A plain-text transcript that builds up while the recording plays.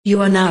You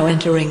are now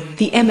entering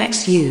the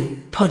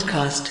MXU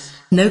podcast.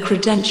 No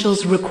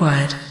credentials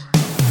required.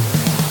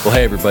 Well,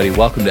 hey, everybody.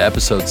 Welcome to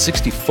episode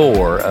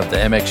 64 of the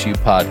MXU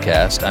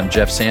podcast. I'm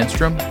Jeff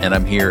Sandstrom, and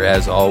I'm here,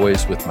 as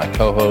always, with my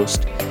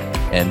co-host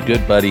and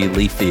good buddy,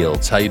 Lee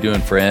Fields. How you doing,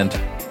 friend?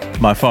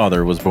 My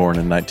father was born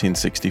in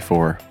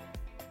 1964.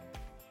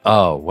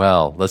 Oh,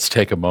 well, let's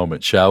take a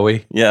moment, shall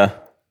we? Yeah.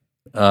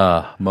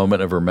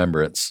 Moment of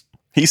remembrance.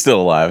 He's still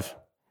alive.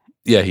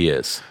 Yeah, he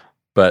is.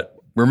 But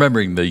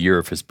remembering the year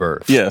of his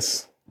birth.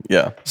 Yes.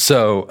 Yeah.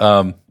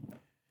 So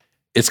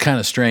it's kind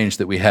of strange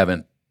that we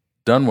haven't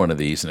done one of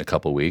these in a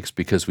couple weeks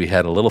because we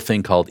had a little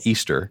thing called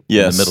Easter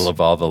in the middle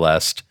of all the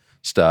last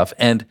stuff.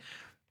 And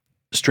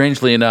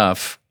strangely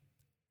enough,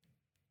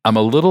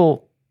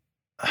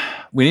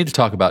 we need to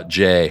talk about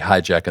Jay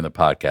hijacking the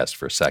podcast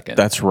for a second.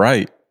 That's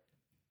right.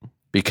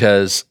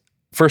 Because,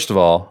 first of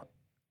all,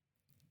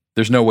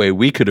 there's no way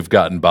we could have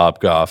gotten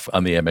Bob Goff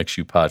on the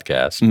MXU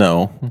podcast.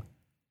 No.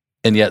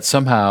 And yet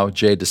somehow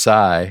Jay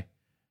Desai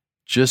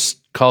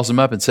just calls him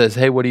up and says,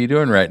 hey, what are you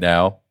doing right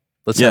now?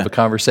 Let's have a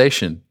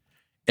conversation.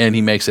 And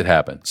he makes it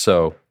happen.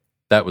 So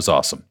that was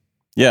awesome.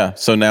 Yeah.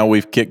 So now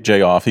we've kicked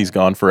Jay off. He's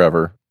gone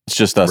forever. It's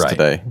just us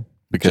today.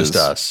 Because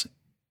just us.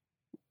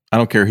 I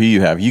don't care who you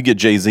have. You get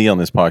Jay-Z on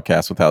this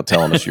podcast without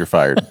telling us you're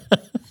fired.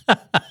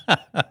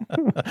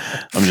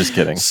 I'm just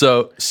kidding.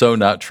 So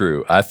not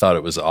true. I thought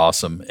it was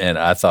awesome, and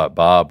I thought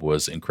Bob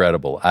was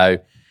incredible.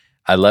 I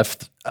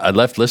left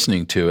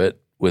listening to it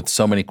with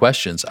so many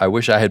questions. I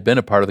wish I had been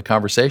a part of the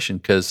conversation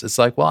because it's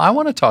like, well, I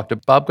want to talk to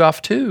Bob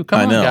Goff too. Come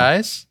on,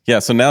 guys. Yeah.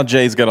 So now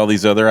Jay's got all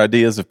these other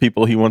ideas of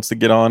people he wants to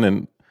get on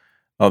and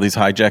all these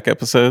hijack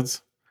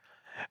episodes.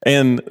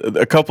 And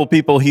a couple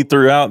people he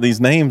threw out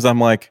these names. I'm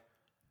like,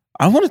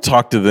 I want to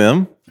talk to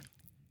them.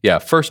 Yeah.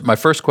 My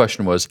first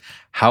question was,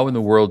 how in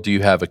the world do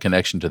you have a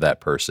connection to that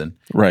person?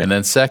 Right. And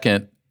then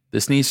second,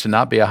 this needs to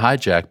not be a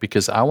hijack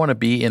because I want to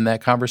be in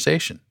that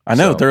conversation. I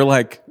know. They're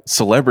like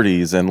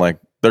celebrities and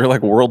they're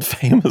like world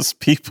famous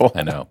people.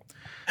 I know.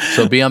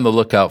 So be on the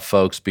lookout,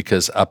 folks,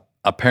 because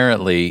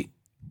apparently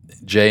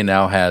Jay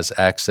now has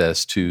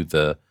access to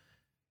the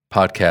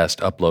podcast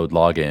upload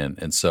login.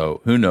 And so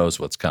who knows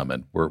what's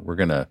coming? We're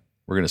gonna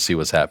see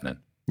what's happening.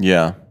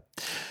 Yeah.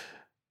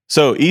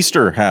 So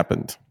Easter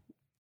happened.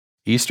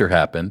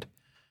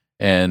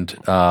 And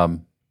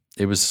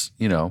it was,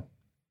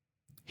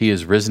 he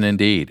is risen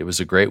indeed. It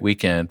was a great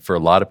weekend for a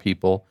lot of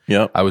people.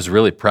 Yeah. I was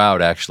really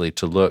proud, actually,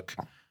 to look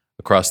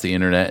across the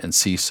internet and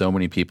see so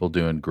many people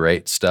doing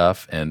great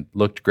stuff and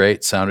looked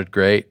great, sounded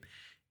great.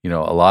 A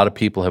lot of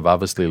people have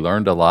obviously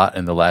learned a lot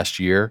in the last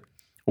year.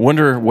 I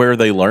wonder where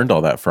they learned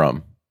all that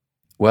from.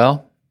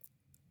 Well,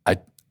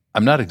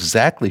 I'm not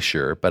exactly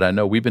sure, but I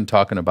know we've been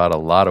talking about a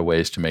lot of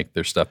ways to make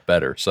their stuff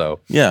better.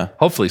 So yeah,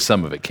 hopefully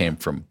some of it came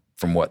from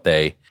what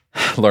they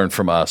learned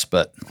from us,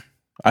 but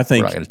I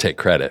think we're not going to take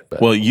credit. But.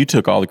 Well, you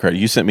took all the credit.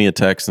 You sent me a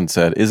text and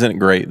said, isn't it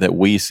great that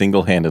we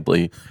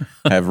single-handedly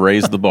have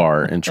raised the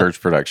bar in church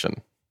production?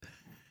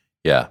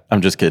 Yeah.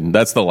 I'm just kidding.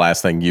 That's the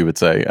last thing you would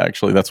say,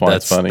 actually. That's why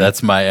it's funny.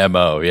 That's my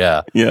MO,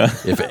 yeah. Yeah.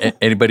 If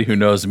anybody who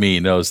knows me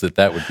knows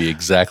that would be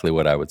exactly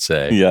what I would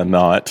say. Yeah,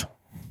 not.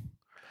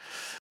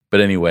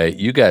 But anyway,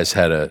 you guys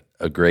had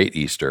a great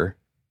Easter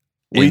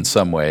in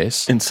some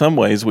ways. In some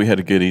ways, we had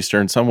a good Easter.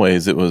 In some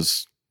ways, it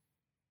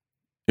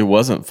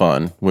wasn't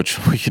fun,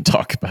 which we could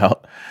talk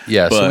about.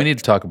 Yeah, so we need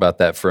to talk about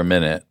that for a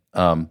minute.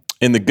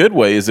 In the good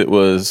ways, it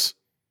was,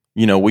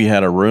 we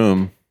had a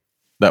room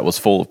that was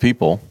full of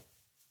people.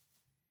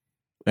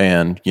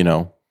 And,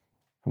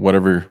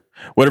 whatever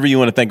you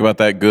want to think about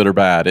that, good or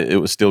bad,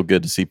 it was still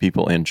good to see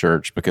people in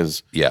church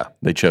because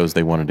they chose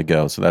they wanted to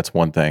go. So that's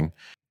one thing.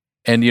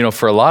 And,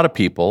 for a lot of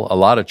people, a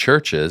lot of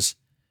churches,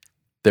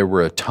 there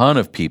were a ton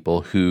of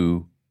people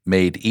who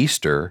made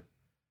Easter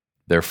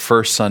their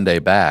first Sunday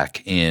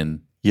back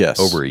in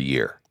over a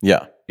year.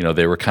 Yeah.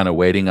 They were kind of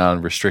waiting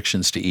on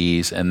restrictions to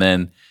ease and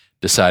then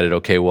decided,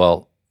 okay,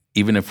 well,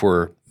 even if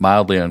we're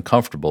mildly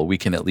uncomfortable, we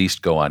can at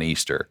least go on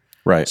Easter.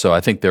 Right. So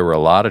I think there were a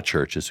lot of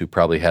churches who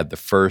probably had the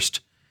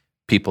first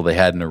people they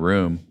had in a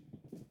room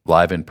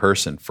live in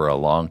person for a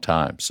long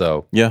time.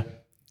 So yeah,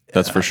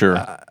 that's for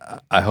sure.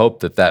 I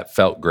hope that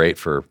felt great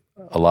for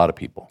a lot of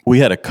people. We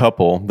had a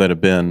couple that have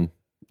been,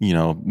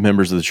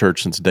 members of the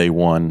church since day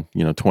one,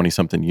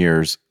 20-something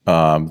years.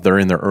 They're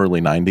in their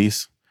early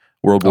 90s,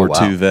 World War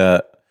II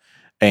vet,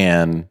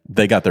 and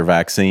they got their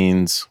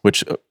vaccines,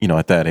 which,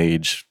 at that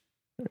age,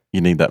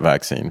 you need that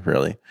vaccine,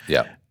 really.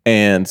 Yeah.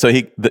 And so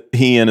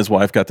he and his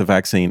wife got the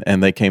vaccine,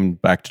 and they came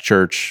back to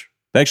church.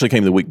 They actually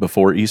came the week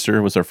before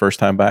Easter, was their first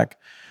time back.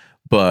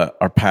 But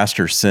our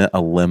pastor sent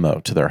a limo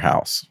to their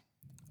house.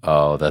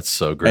 Oh, that's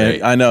so great.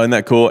 And I know, isn't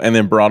that cool? And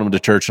then brought them to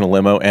church in a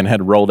limo and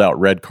had rolled out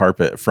red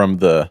carpet from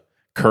the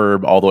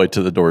curb all the way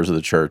to the doors of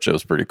the church. It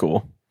was pretty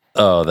cool.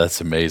 Oh,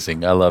 that's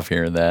amazing. I love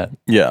hearing that.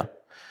 Yeah.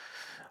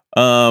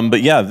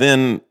 But yeah,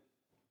 then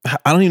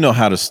I don't even know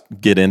how to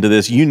get into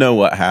this. You know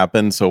what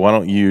happened, so why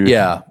don't you?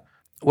 Yeah.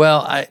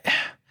 Well, I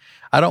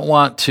don't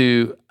want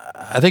to.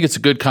 I think it's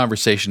a good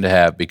conversation to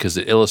have because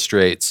it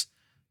illustrates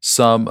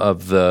some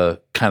of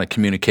the kind of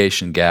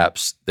communication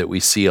gaps that we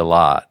see a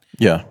lot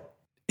Yeah.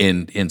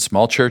 in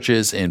small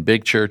churches, in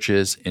big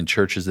churches, in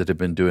churches that have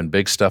been doing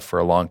big stuff for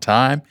a long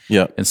time,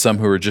 Yeah. and some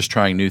who are just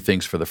trying new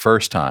things for the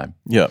first time.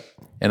 Yeah.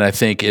 And I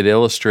think it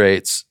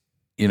illustrates,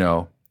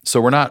 so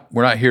we're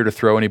not here to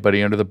throw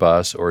anybody under the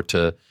bus or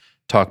to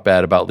talk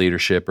bad about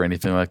leadership or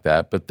anything like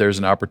that, but there's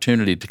an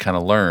opportunity to kind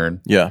of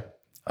learn Yeah.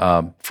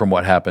 from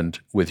what happened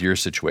with your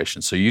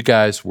situation. So you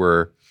guys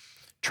were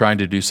trying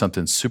to do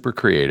something super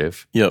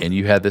creative, Yep. and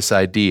you had this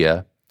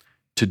idea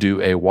to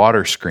do a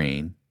water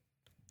screen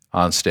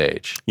on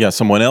stage. Yeah,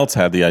 someone else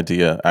had the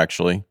idea,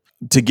 actually.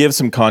 To give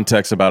some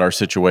context about our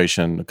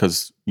situation,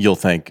 because you'll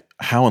think,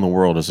 how in the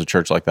world does a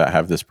church like that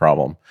have this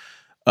problem?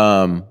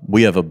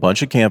 We have a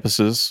bunch of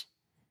campuses,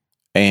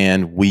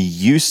 and we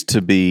used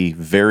to be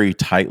very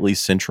tightly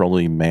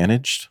centrally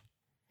managed,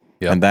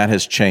 Yep. and that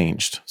has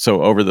changed.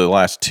 So over the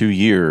last 2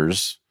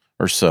 years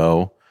or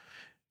so,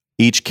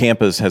 each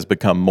campus has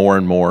become more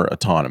and more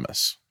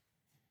autonomous.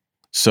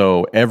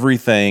 So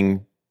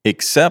everything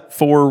except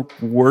for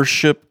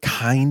worship,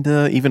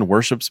 even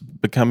worship's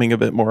becoming a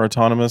bit more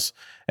autonomous,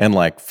 and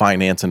like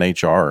finance and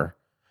HR,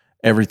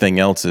 everything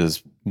else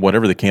is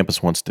whatever the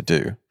campus wants to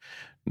do.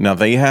 Now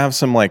they have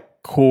some like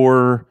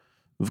core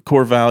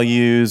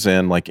values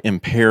and like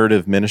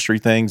imperative ministry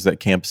things that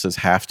campuses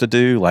have to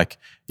do. Like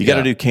you got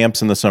to do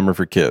camps in the summer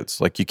for kids.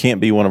 Like you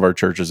can't be one of our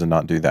churches and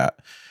not do that.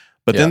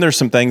 But then there's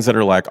some things that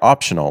are like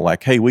optional,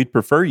 like, hey, we'd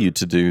prefer you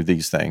to do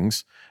these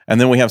things. And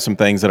then we have some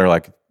things that are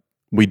like,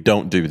 we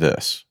don't do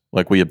this.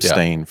 Like we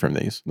abstain from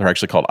these. They're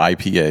actually called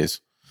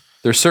IPAs.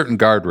 There's certain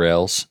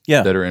guardrails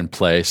that are in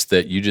place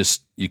that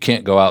you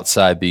can't go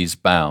outside these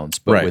bounds.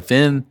 But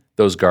within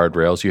those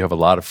guardrails, you have a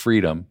lot of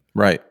freedom.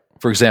 Right.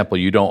 For example,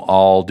 you don't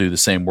all do the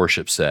same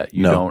worship set.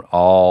 You don't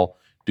all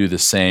do the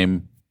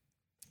same,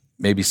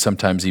 maybe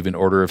sometimes even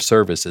order of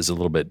service is a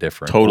little bit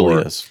different.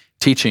 Totally is.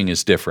 Teaching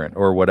is different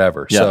or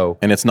whatever. Yeah. So,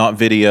 and it's not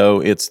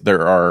video.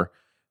 There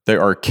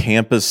are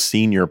campus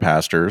senior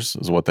pastors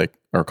is what they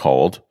are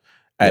called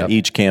at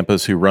each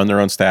campus who run their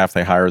own staff.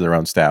 They hire their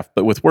own staff.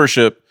 But with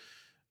worship,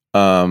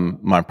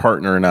 my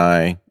partner and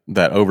I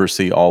that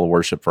oversee all the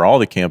worship for all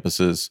the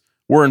campuses,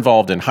 we're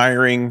involved in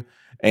hiring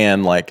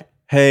and like,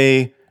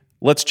 hey,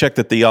 let's check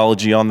the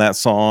theology on that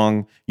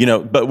song,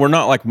 but we're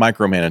not like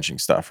micromanaging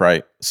stuff,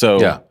 right?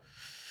 So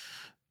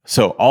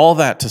all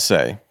that to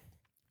say,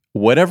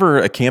 whatever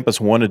a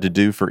campus wanted to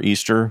do for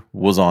Easter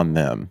was on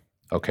them.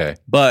 Okay.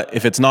 But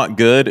if it's not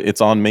good,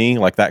 it's on me.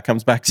 Like that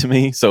comes back to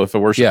me. So if a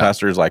worship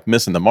pastor is like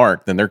missing the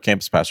mark, then their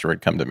campus pastor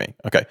would come to me.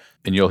 Okay.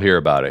 And you'll hear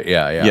about it.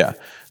 Yeah.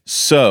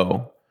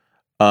 So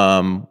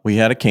we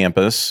had a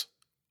campus.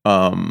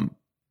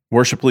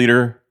 Worship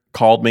leader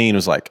called me and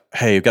was like,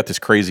 hey, I've got this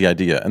crazy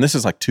idea. And this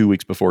is like 2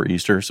 weeks before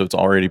Easter, so it's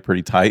already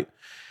pretty tight.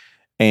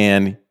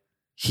 And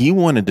he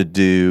wanted to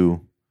do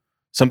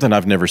something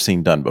I've never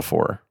seen done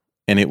before.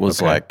 And it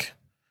was like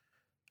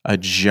a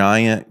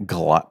giant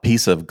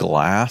piece of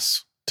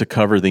glass to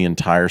cover the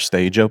entire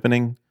stage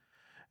opening,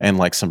 and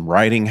like some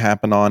writing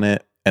happened on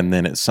it, and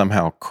then it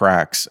somehow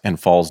cracks and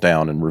falls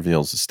down and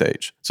reveals the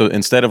stage. So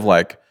instead of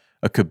like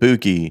a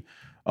kabuki,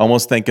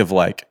 almost think of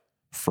like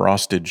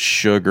frosted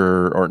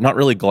sugar, or not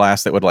really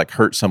glass that would like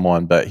hurt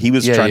someone, but he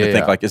was trying to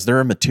think like, is there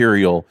a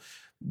material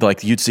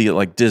like you'd see it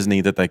like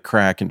Disney that they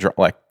crack and drop?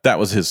 Like that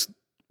was his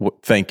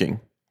thinking.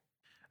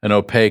 An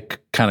opaque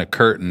kind of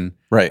curtain,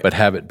 right? But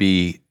have it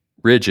be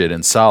rigid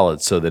and solid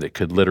so that it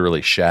could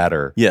literally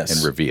shatter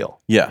and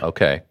reveal. Yeah.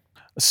 Okay.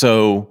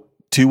 So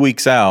 2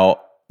 weeks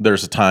out,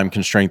 there's a time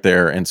constraint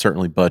there, and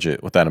certainly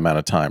budget with that amount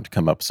of time to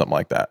come up with something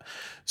like that.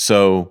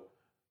 So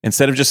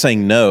instead of just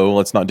saying, no,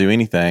 let's not do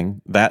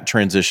anything, that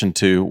transitioned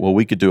to, well,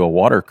 we could do a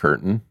water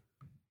curtain.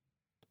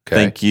 Okay.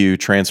 Thank you,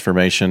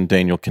 Transformation,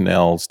 Daniel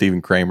Cannell,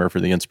 Stephen Kramer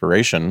for the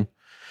inspiration.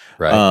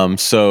 Right.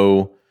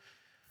 So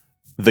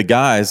the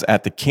guys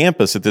at the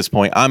campus at this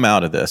point, I'm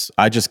out of this.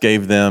 I just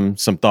gave them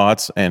some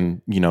thoughts,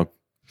 and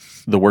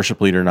the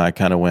worship leader and I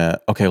kind of went,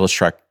 okay, let's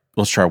try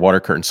water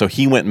curtain. So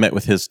he went and met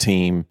with his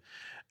team,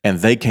 and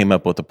they came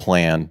up with a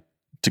plan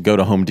to go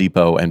to Home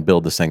Depot and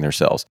build this thing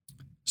themselves.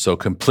 So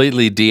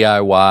completely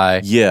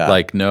DIY. Yeah.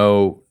 Like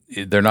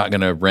they're not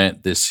going to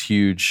rent this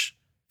huge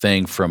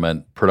thing from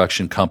a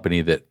production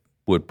company that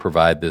would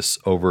provide this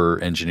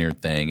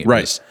over-engineered thing. It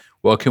was,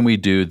 what can we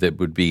do that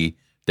would be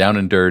down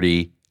and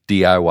dirty,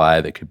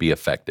 DIY, that could be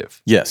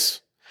effective?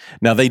 Yes.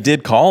 Now, they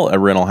did call a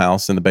rental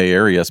house in the Bay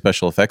Area, a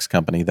special effects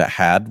company that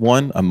had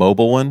one, a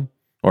mobile one,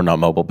 or not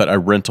mobile, but a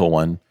rental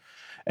one,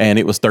 and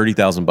it was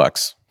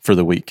 $30,000 for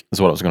the week is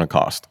what it was going to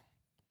cost.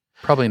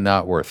 Probably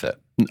not worth it.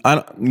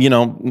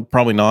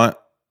 Probably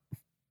not.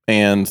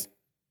 And,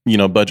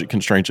 budget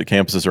constraints at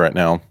campuses right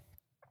now.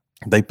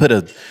 They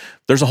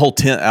there's a whole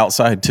tent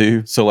outside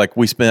too. So like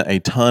we spent a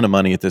ton of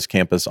money at this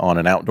campus on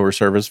an outdoor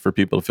service for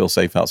people to feel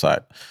safe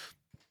outside.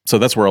 So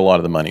that's where a lot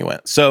of the money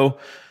went. So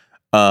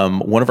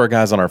one of our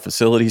guys on our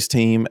facilities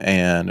team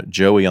and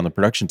Joey on the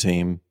production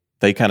team,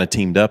 they kind of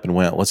teamed up and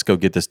went, let's go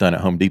get this done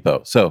at Home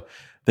Depot. So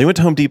they went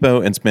to Home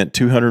Depot and spent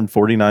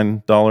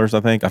 $249, I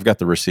think. I've got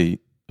the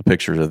receipt, the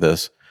pictures of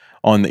this,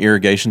 on the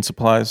irrigation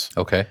supplies.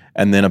 Okay.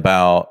 And then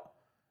about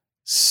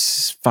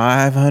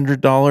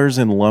 $500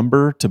 in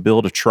lumber to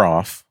build a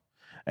trough,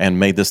 and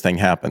made this thing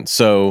happen.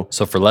 So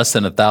for less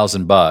than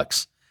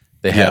 $1,000,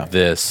 they have Yeah.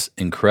 this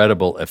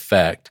incredible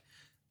effect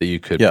that you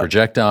could Yeah.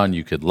 project on,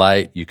 you could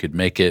light, you could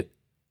make it,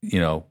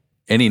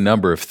 any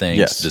number of things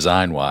Yes.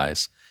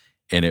 design-wise,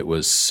 and it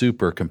was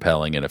super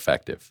compelling and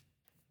effective.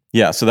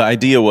 Yeah, so the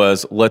idea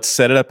was, let's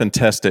set it up and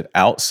test it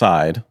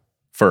outside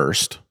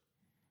first.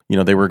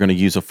 They were going to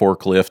use a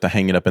forklift to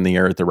hang it up in the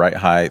air at the right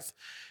height,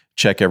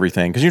 check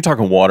everything. Because you're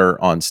talking water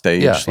on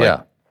stage.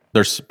 Yeah.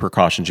 There's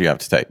precautions you have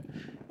to take.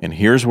 And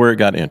here's where it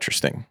got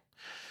interesting.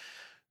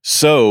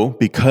 So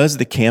because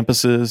the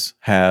campuses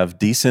have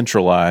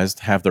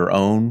decentralized, have their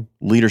own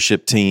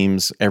leadership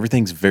teams,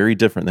 everything's very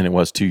different than it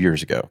was 2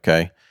 years ago,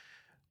 okay?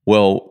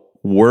 Well,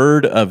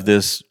 word of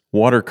this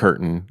water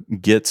curtain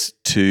gets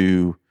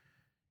to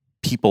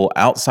people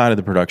outside of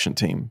the production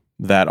team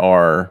that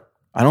are,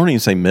 I don't even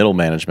say middle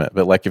management,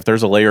 but like if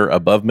there's a layer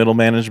above middle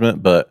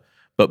management, but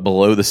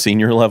below the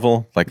senior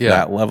level,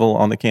 that level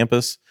on the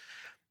campus,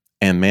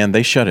 and man,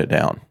 they shut it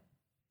down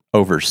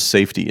over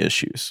safety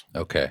issues.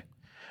 Okay.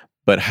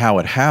 But how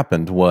it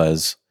happened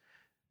was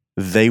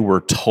they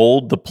were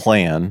told the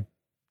plan,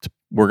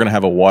 we're going to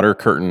have a water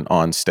curtain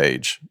on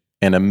stage.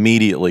 And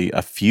immediately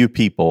a few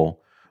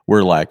people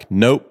were like,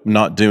 nope,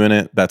 not doing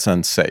it. That's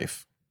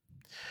unsafe.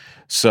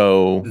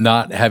 So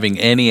Not having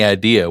any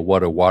idea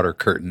what a water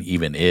curtain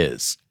even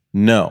is,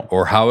 no.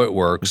 or how it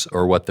works,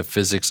 or what the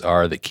physics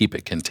are that keep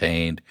it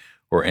contained,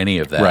 or any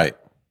of that.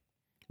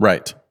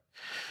 Right.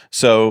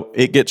 So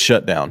it gets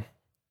shut down.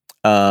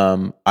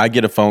 I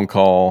get a phone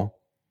call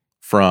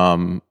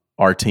from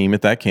our team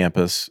at that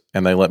campus,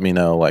 and they let me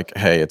know, like,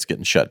 hey, it's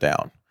getting shut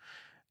down.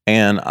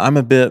 And I'm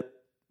a bit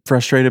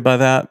frustrated by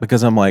that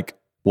because I'm like,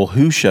 well,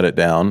 who shut it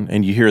down?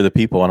 And you hear the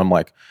people, and I'm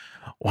like,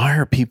 why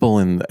are people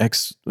in the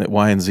X,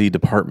 Y, and Z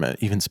department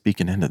even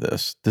speaking into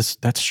this?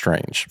 That's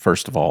strange,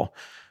 first of all.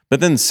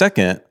 But then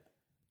second,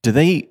 do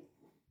they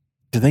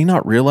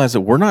not realize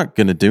that we're not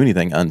going to do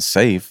anything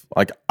unsafe?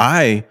 Like,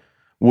 I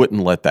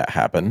wouldn't let that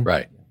happen.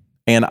 Right.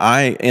 And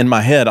in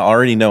my head, I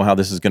already know how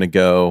this is going to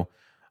go.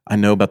 I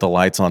know about the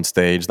lights on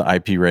stage, the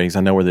IP ratings.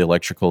 I know where the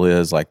electrical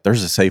is. Like,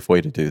 there's a safe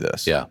way to do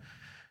this. Yeah.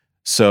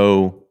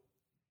 So,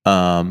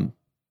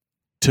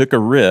 took a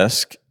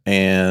risk,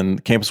 and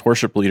the campus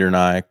worship leader and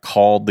I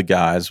called the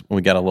guys.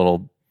 We got a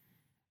little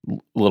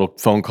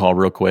phone call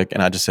real quick,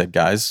 and I just said,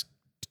 guys,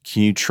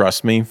 can you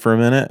trust me for a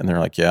minute? And they're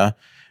like, yeah. And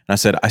I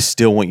said, I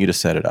still want you to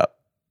set it up.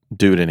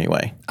 Do it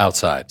anyway.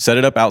 Outside. Set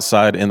it up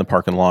outside in the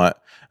parking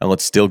lot, and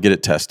let's still get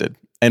it tested.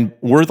 And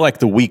we're like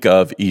the week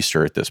of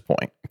Easter at this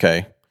point,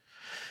 okay?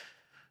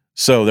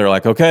 So they're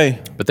like,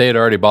 okay. But they had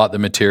already bought the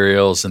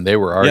materials, and they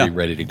were already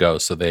ready to go.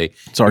 So it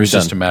was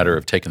just a matter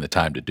of taking the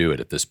time to do it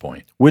at this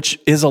point. Which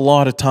is a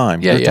lot of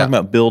time. Yeah, We're talking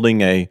about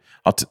building I'm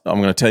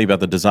going to tell you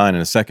about the design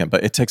in a second,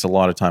 but it takes a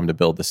lot of time to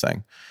build this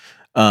thing.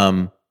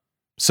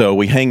 So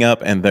we hang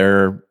up, and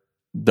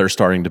they're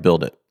starting to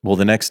build it. Well,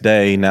 the next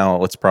day,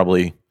 now it's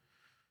probably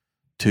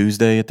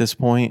Tuesday at this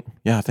point.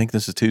 Yeah, I think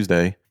this is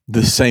Tuesday.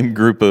 The same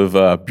group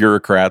of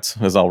bureaucrats,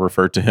 as I'll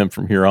refer to him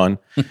from here on,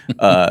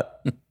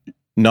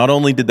 not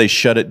only did they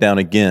shut it down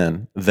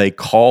again, they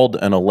called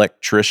an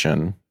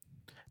electrician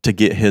to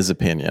get his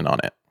opinion on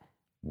it.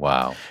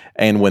 Wow.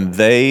 And when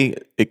they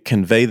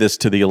convey this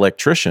to the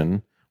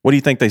electrician, what do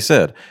you think they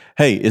said?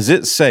 Hey, is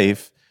it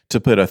safe to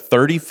put a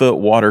 30-foot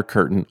water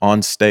curtain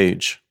on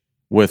stage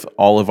with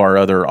all of our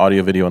other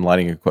audio, video, and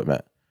lighting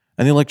equipment?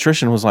 And the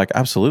electrician was like,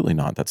 absolutely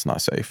not. That's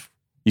not safe.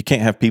 You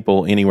can't have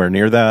people anywhere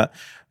near that.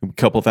 A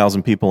couple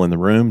thousand people in the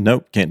room.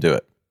 Nope, can't do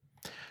it.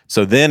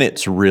 So then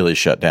it's really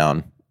shut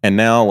down. And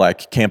now,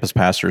 like, campus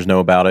pastors know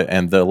about it,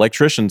 and the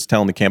electrician's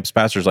telling the campus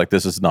pastors, like,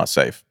 this is not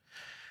safe.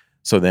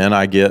 So then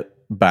I get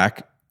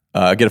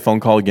a phone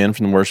call again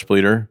from the worship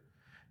leader.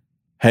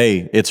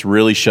 Hey, it's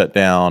really shut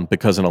down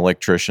because an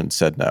electrician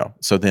said no.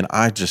 So then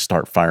I just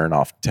start firing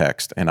off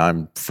text, and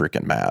I'm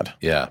freaking mad.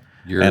 Yeah.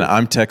 And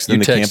I'm texting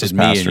the campus me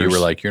pastors. And you were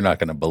like, you're not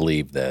going to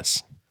believe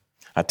this.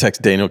 I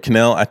text Daniel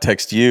Cannell. I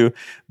text you.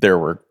 There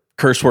were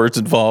curse words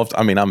involved.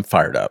 I mean, I'm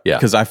fired up. Yeah.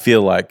 Because I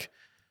feel like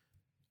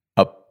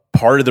a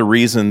part of the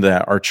reason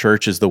that our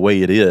church is the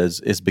way it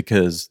is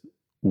because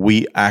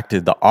we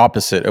acted the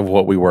opposite of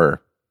what we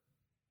were.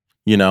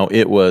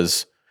 It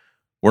was,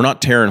 we're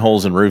not tearing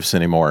holes in roofs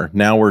anymore.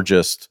 Now we're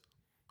just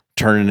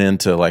turning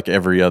into like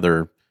every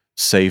other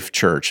safe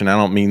church. And I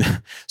don't mean,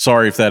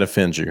 sorry if that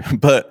offends you,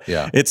 but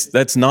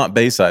that's not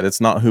Bayside.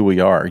 It's not who we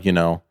are,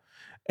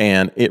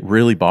 And it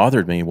really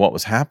bothered me what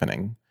was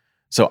happening.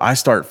 So I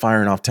start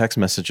firing off text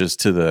messages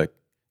to the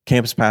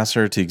campus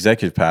pastor, to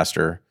executive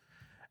pastor.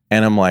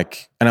 And I'm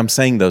like, and I'm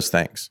saying those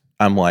things.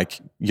 I'm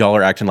like, y'all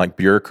are acting like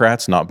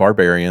bureaucrats, not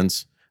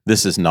barbarians.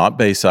 This is not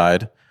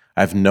Bayside.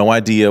 I have no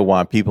idea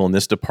why people in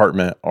this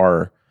department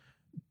are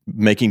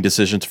making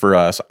decisions for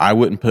us. I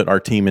wouldn't put our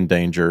team in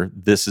danger.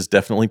 This is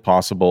definitely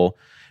possible.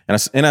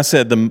 And I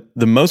said,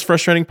 the most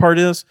frustrating part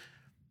is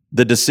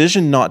the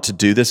decision not to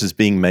do this is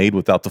being made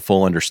without the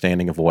full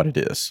understanding of what it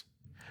is.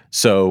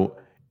 So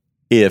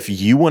if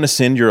you want to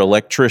send your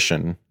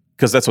electrician,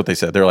 because that's what they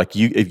said. They're like,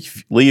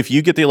 Lee, if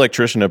you get the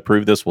electrician to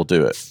approve this, we'll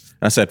do it.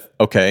 And I said,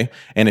 okay.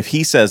 And if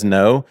he says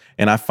no,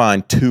 and I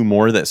find 2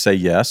 more that say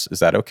yes, is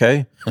that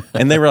okay?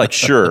 And they were like,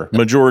 sure,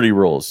 majority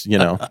rules,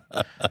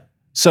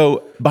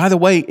 So, by the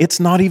way, it's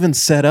not even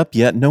set up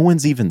yet. No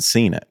one's even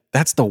seen it.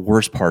 That's the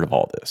worst part of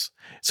all this.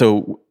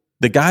 So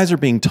the guys are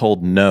being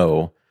told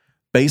no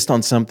based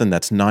on something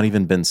that's not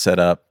even been set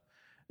up,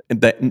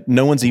 that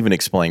no one's even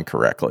explained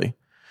correctly.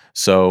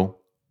 So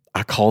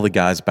I call the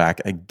guys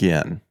back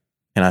again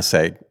and I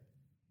say,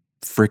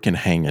 freaking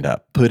hang it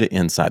up. Put it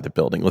inside the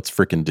building. Let's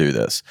freaking do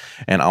this.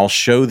 And I'll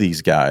show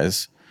these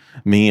guys,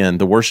 me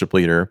and the worship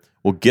leader,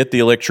 we'll get the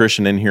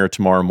electrician in here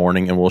tomorrow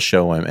morning and we'll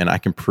show him, and I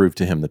can prove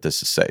to him that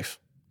this is safe.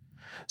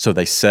 So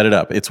they set it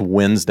up. It's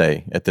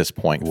Wednesday at this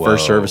point. Whoa.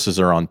 First services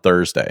are on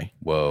Thursday.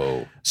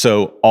 Whoa.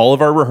 So all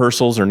of our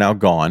rehearsals are now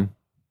gone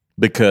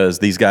because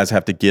these guys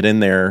have to get in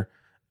there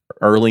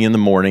early in the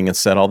morning and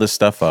set all this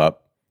stuff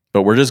up.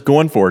 But we're just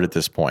going for it at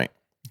this point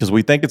because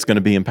we think it's going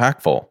to be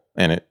impactful.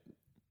 And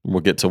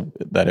we'll get to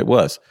that it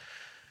was.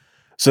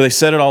 So they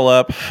set it all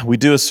up. We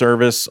do a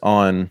service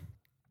on,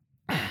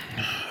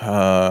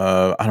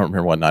 I don't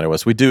remember what night it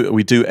was. We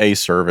do a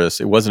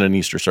service. It wasn't an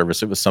Easter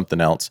service. It was something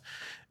else.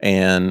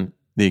 And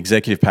the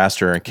executive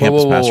pastor and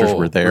campus pastors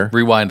were there.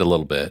 Rewind a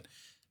little bit.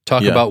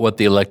 Talk about what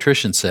the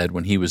electrician said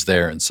when he was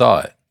there and saw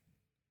it.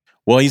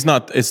 Well,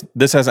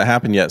 this hasn't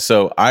happened yet.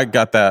 So I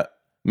got that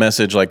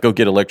message, like, go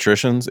get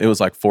electricians. It was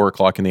like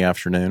 4:00 in the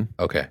afternoon.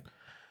 Okay.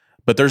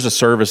 But there's a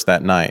service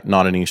that night,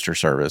 not an Easter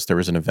service. There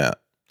was an event.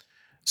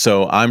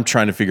 So I'm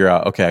trying to figure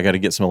out, okay, I got to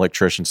get some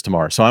electricians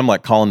tomorrow. So I'm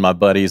like calling my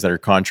buddies that are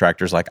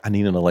contractors, like, I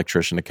need an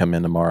electrician to come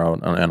in tomorrow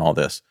and all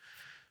this.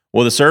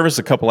 Well, the service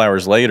a couple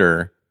hours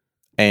later,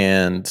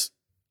 and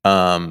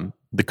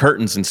the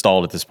curtains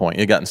installed at this point.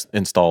 It got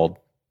installed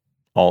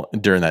all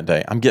during that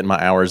day. I'm getting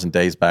my hours and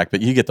days back,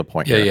 but you get the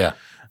point. Yeah.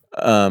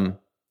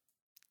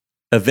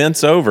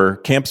 Event's over.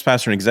 Campus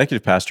pastor and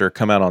executive pastor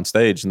come out on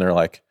stage, and they're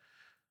like,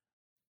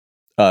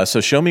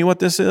 so show me what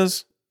this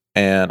is.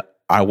 And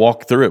I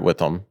walk through it with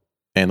them,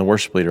 and the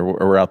worship leader,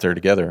 we're out there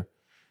together.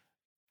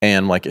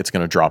 And like, it's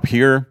going to drop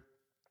here.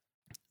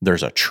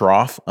 There's a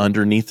trough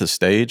underneath the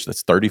stage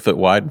that's 30 foot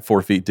wide and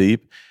 4 feet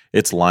deep.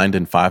 It's lined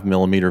in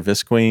 5mm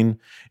visqueen.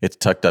 It's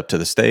tucked up to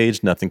the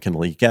stage. Nothing can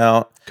leak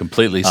out.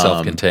 Completely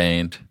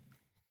self-contained.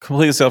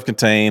 Completely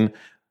self-contained.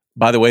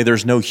 By the way,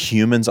 there's no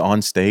humans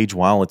on stage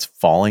while it's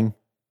falling,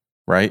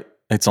 right?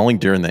 It's only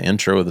during the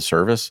intro of the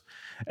service.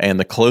 And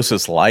the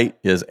closest light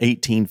is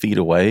 18 feet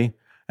away.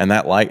 And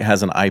that light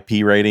has an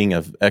IP rating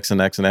of X and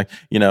X and X,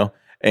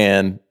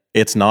 and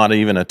it's not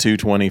even a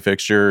 220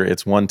 fixture.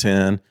 It's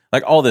 110,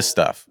 like all this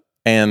stuff.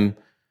 And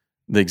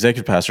the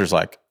executive pastor's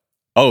like,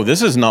 oh,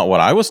 this is not what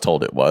I was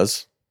told it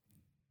was.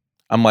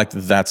 I'm like,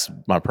 that's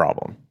my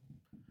problem.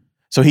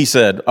 So he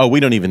said, oh, we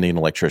don't even need an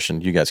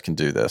electrician. You guys can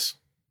do this.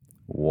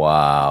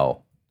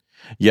 Wow.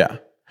 Yeah.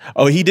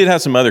 Oh, he did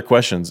have some other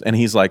questions. And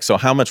he's like, so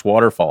how much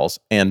water falls?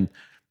 And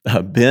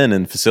Ben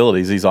in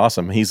facilities, he's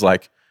awesome. He's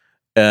like,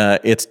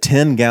 it's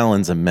 10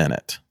 gallons a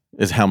minute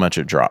is how much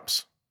it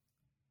drops.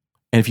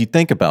 And if you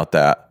think about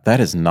that, that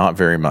is not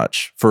very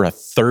much for a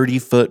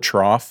 30-foot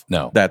trough.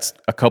 No, that's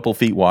a couple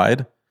feet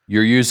wide.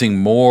 You're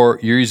using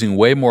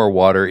way more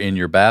water in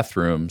your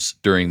bathrooms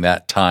during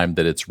that time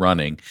that it's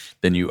running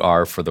than you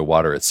are for the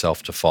water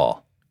itself to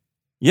fall.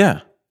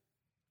 Yeah.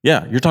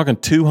 Yeah. You're talking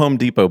 2 Home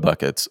Depot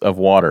buckets of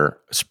water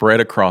spread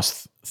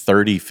across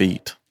 30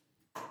 feet.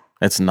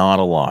 It's not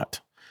a lot.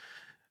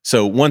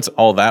 So once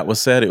all that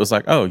was said, it was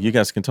like, oh, you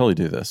guys can totally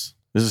do this.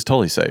 This is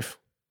totally safe.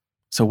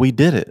 So we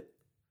did it.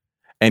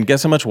 And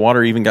guess how much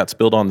water even got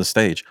spilled on the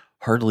stage?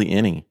 Hardly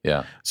any.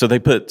 Yeah. So they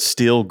put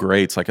steel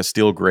grates, like a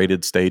steel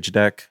grated stage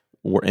deck,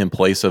 in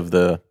place of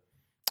the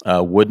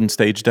wooden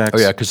stage decks. Oh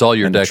yeah, because all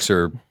your decks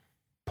are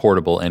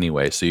portable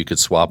anyway, so you could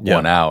swap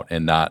one out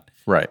and not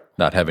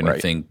have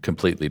anything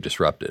completely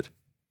disrupted.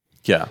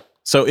 Yeah.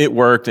 So it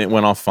worked. It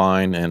went off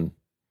fine, and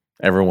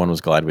everyone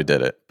was glad we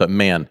did it. But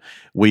man,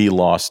 we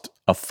lost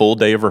a full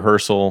day of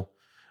rehearsal,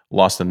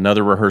 lost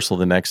another rehearsal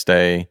the next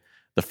day.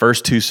 The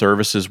first 2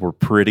 services were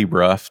pretty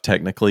rough.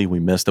 Technically, we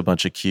missed a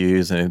bunch of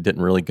cues and it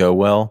didn't really go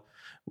well,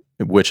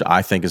 which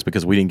I think is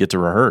because we didn't get to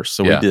rehearse.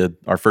 So we did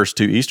our first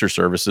 2 Easter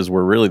services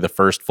were really the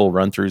first full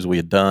run-throughs we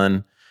had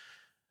done.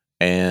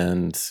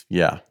 And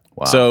yeah.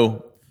 Wow.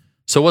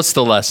 So what's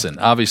the lesson?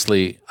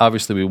 Obviously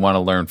we want to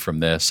learn from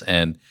this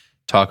and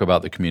talk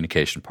about the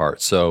communication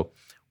part. So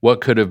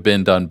what could have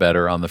been done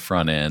better on the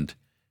front end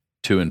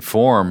to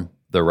inform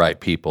the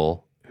right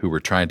people who were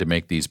trying to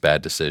make these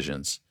bad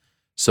decisions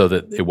so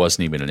that it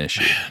wasn't even an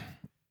issue?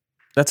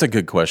 That's a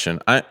good question.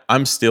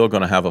 I'm still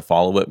going to have a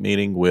follow-up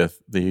meeting with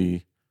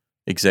the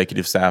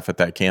executive staff at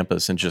that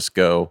campus and just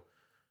go,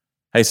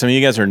 hey, some of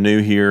you guys are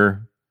new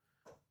here.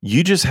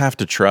 You just have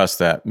to trust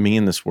that me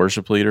and this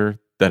worship leader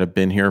that have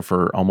been here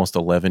for almost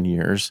 11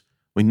 years,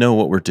 we know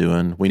what we're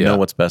doing. We know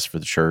what's best for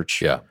the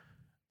church. Yeah.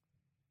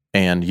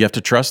 And you have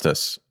to trust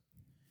us.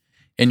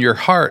 And your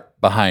heart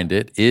behind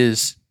it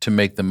is to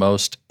make the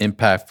most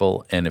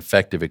impactful and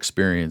effective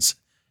experience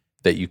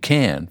that you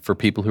can for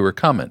people who are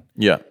coming.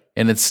 Yeah.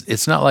 And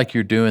it's not like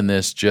you're doing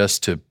this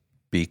just to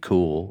be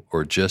cool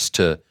or just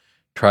to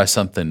try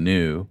something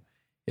new.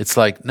 It's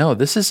like, no,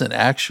 this is an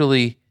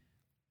actually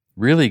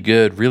really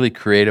good, really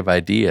creative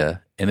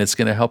idea, and it's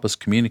going to help us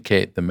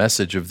communicate the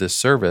message of this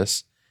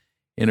service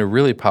in a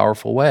really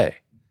powerful way.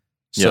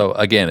 So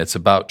again, it's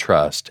about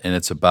trust, and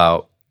it's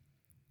about,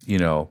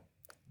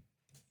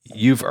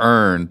 you've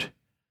earned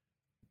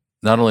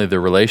not only the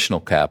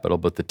relational capital,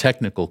 but the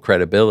technical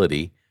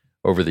credibility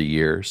over the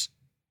years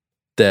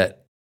that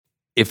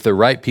if the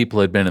right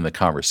people had been in the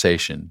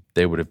conversation,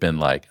 they would have been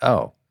like,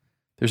 oh,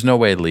 there's no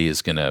way Lee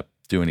is going to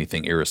do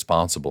anything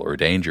irresponsible or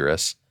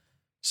dangerous.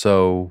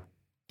 So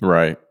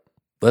right.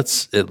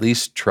 Let's at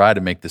least try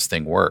to make this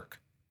thing work.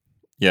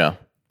 Yeah,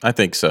 I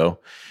think so.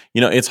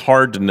 It's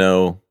hard to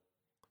know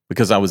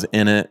because I was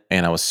in it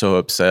and I was so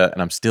upset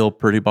and I'm still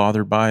pretty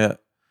bothered by it.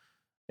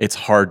 It's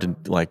hard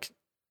to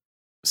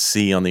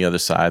see on the other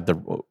side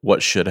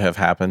what should have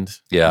happened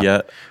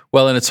yet.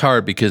 Well, and it's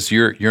hard because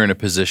you're in a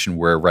position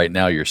where right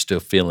now you're still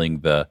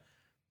feeling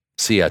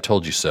see, I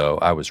told you so.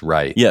 I was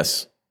right.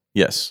 Yes.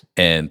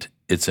 And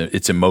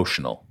it's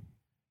emotional.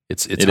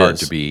 It's hard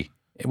to be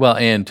well,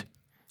 and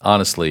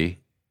honestly,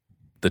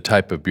 the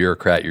type of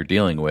bureaucrat you're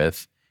dealing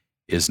with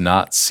is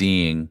not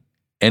seeing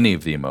any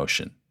of the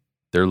emotion.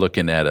 They're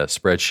looking at a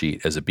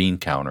spreadsheet as a bean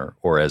counter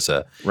or as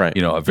a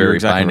a very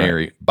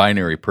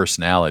binary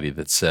personality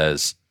that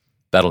says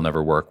that'll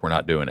never work. We're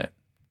not doing it.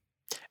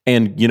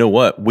 And you know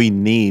what? We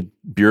need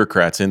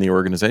bureaucrats in the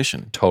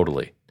organization.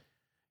 Totally.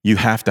 You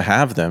have to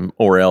have them,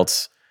 or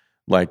else,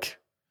 like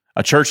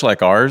a church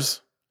like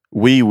ours,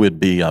 we would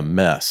be a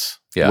mess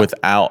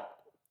without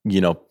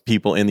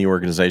people in the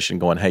organization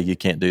going, hey, you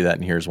can't do that,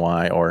 and here's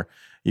why. Or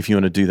if you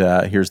want to do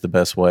that, here's the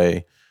best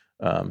way.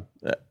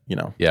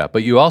 Yeah,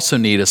 but you also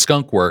need a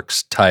Skunk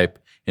Works type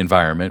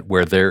environment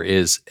where there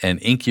is an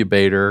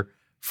incubator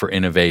for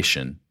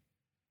innovation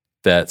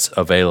that's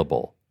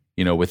available.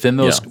 Within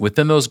those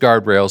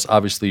guardrails,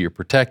 obviously you're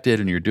protected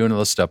and you're doing all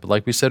this stuff. But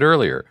like we said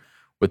earlier,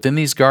 within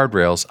these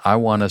guardrails, I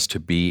want us to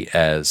be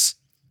as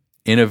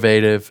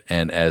innovative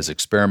and as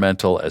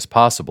experimental as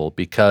possible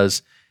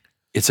because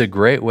it's a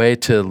great way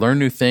to learn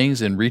new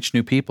things and reach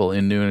new people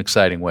in new and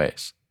exciting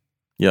ways.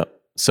 Yeah.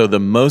 So the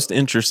most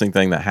interesting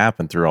thing that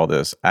happened through all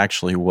this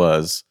actually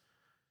was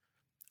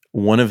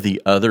one of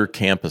the other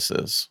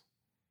campuses,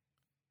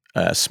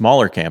 a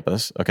smaller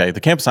campus. Okay, the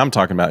campus I'm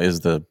talking about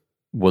was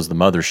the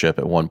mothership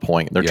at one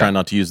point. They're trying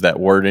not to use that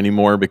word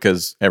anymore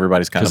because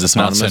everybody's kind of it's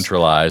not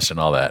centralized and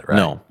all that, right?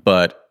 No,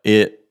 but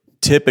it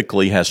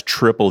typically has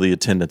triple the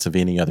attendance of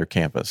any other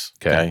campus.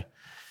 Okay.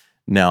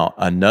 Now,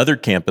 another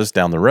campus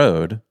down the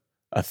road,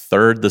 a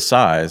third the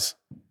size,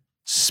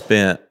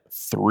 spent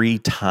 3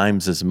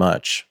 times as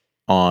much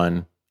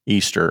on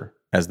Easter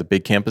as the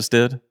big campus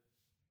did.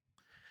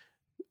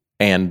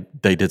 And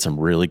they did some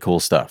really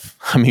cool stuff.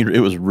 I mean, it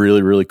was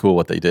really, really cool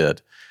what they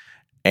did.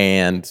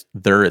 And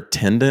their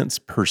attendance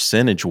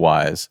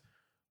percentage-wise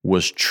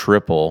was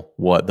triple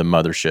what the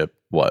mothership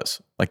was.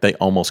 Like they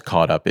almost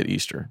caught up at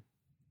Easter.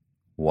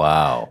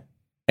 Wow.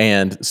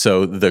 And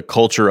so the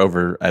culture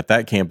over at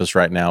that campus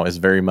right now is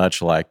very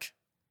much like,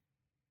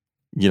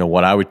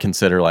 what I would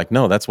consider like,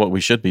 no, that's what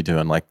we should be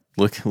doing. Like,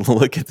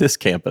 look at this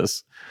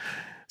campus.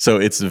 So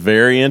it's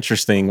very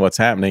interesting what's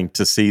happening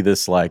to see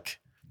this like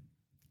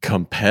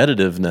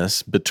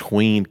competitiveness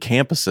between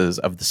campuses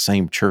of the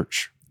same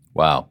church.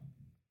 Wow.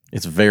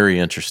 It's very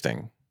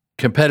interesting.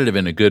 Competitive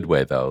in a good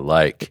way though,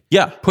 like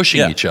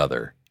pushing each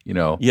other,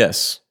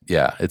 Yes.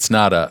 Yeah, it's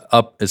not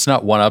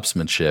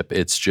one-upsmanship.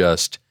 It's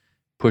just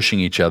pushing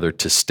each other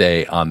to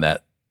stay on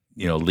that,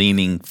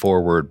 leaning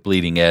forward,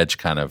 bleeding edge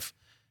kind of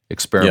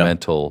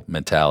experimental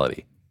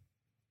mentality.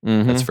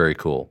 Mm-hmm. That's very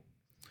cool.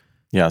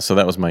 Yeah, so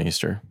that was my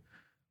Easter.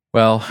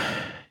 Well,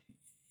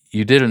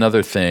 you did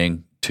another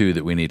thing too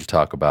that we need to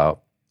talk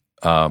about.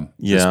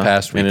 This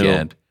past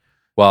weekend.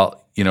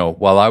 While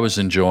I was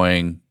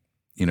enjoying,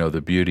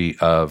 the beauty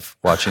of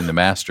watching the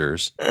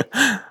Masters,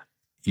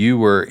 you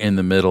were in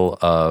the middle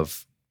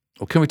of.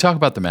 Well, can we talk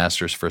about the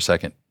Masters for a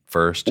second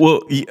first?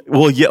 Well,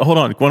 yeah. Hold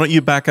on. Why don't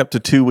you back up to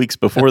 2 weeks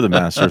before the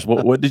Masters?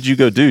 What did you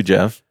go do,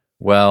 Jeff?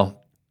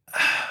 Well,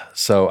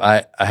 so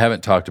I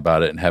haven't talked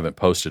about it and haven't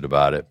posted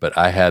about it, but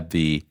I had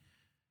the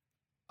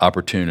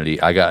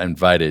opportunity. I got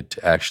invited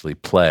to actually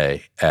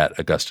play at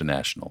Augusta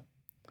National,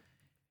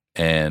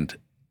 and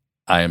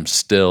I am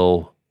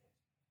still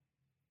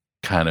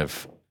kind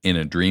of in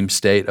a dream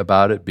state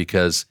about it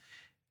because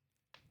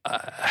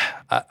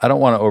I don't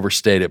want to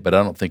overstate it, but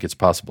I don't think it's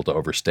possible to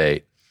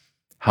overstate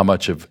how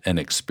much of an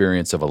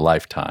experience of a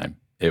lifetime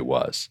it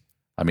was.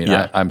 I mean,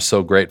 I'm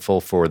so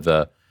grateful for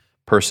the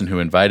person who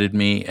invited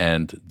me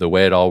and the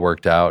way it all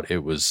worked out.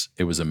 It was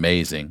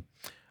amazing.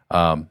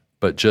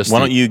 But just why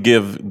don't you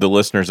give the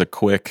listeners a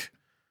quick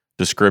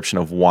description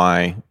of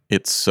why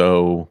it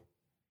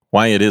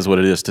is what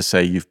it is to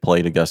say you've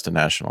played Augusta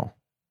National?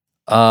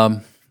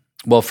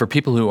 Well, for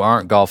people who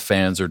aren't golf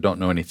fans or don't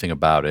know anything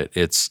about it,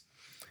 it's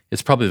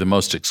It's probably the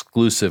most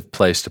exclusive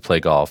place to play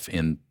golf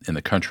in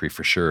the country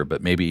for sure,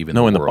 but maybe even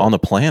the world. On the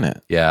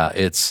planet. Yeah,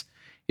 it's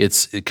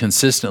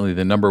consistently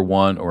the number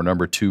 1 or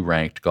number 2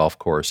 ranked golf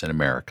course in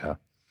America.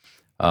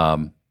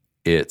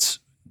 It's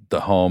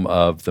the home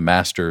of the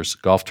Masters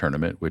Golf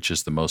Tournament, which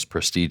is the most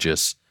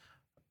prestigious,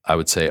 I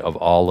would say, of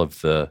all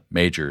of the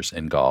majors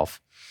in golf.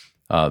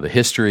 The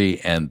history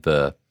and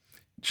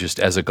just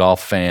as a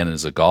golf fan,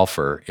 as a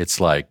golfer,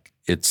 it's like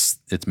it's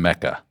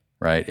Mecca,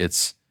 right?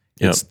 It's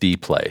the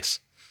place.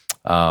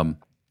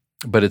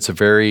 But it's a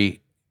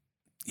very,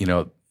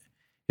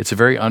 it's a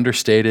very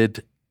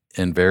understated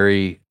and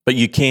very. But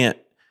you can't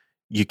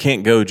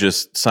go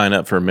just sign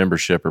up for a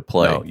membership or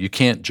play. No, you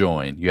can't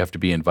join. You have to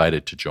be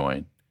invited to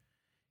join.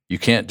 You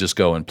can't just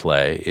go and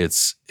play.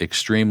 It's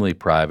extremely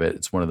private.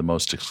 It's one of the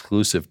most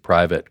exclusive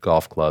private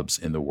golf clubs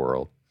in the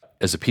world.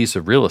 As a piece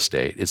of real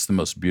estate, it's the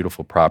most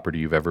beautiful property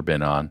you've ever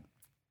been on.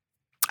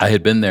 I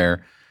had been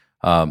there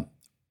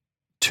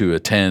to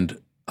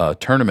attend a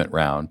tournament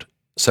round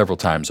several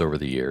times over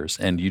the years,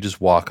 and you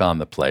just walk on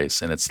the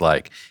place, and it's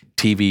like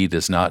TV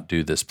does not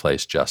do this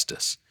place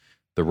justice.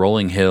 The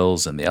rolling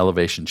hills and the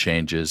elevation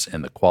changes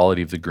and the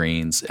quality of the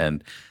greens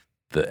and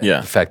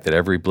the fact that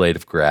every blade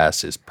of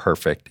grass is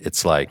perfect.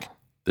 It's like,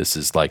 this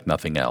is like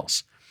nothing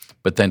else.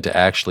 But then to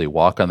actually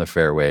walk on the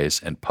fairways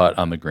and putt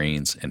on the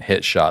greens and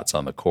hit shots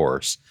on the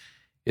course,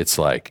 it's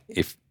like,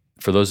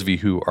 for those of you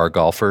who are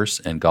golfers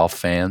and golf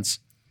fans,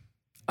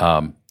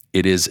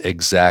 it is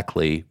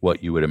exactly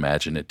what you would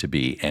imagine it to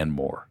be and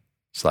more.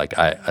 It's like,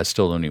 I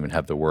still don't even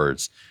have the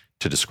words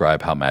to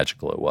describe how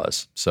magical it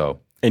was.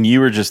 So. And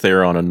you were just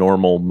there on a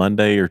normal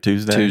Monday or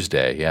Tuesday?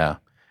 Tuesday, yeah.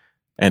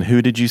 And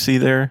who did you see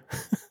there?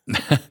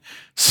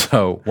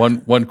 So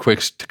a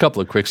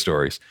couple of quick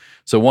stories.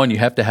 So one, you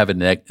have to have a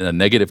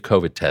negative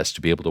COVID test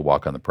to be able to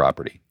walk on the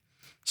property.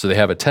 So they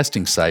have a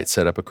testing site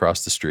set up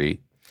across the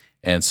street.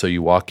 And so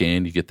you walk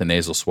in, you get the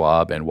nasal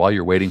swab, and while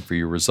you're waiting for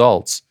your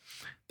results,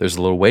 there's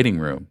a little waiting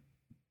room,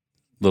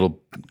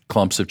 little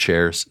clumps of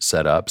chairs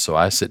set up. So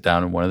I sit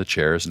down in one of the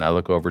chairs and I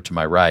look over to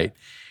my right,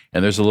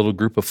 and there's a little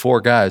group of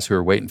 4 guys who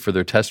are waiting for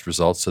their test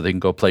results so they can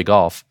go play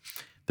golf.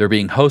 They're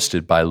being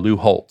hosted by Lou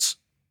Holtz,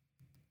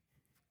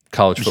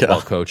 college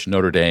football coach,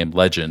 Notre Dame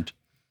legend.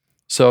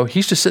 So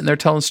he's just sitting there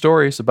telling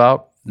stories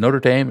about Notre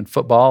Dame and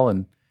football,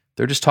 and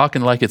they're just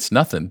talking like it's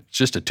nothing. It's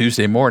just a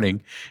Tuesday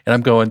morning, and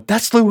I'm going,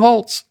 "That's Lou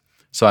Holtz."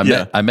 So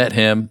I met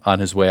him on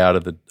his way out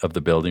of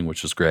the building,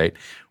 which was great.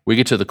 We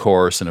get to the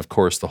course, and of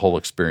course, the whole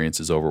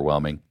experience is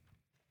overwhelming.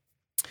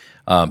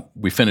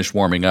 We finish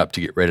warming up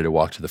to get ready to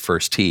walk to the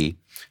first tee.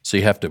 So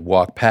you have to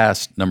walk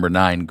past number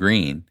 9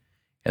 green,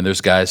 and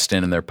there's guys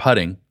standing there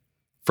putting.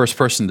 First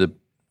person to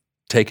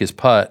take his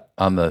putt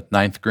on the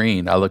 9th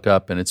green, I look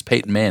up, and it's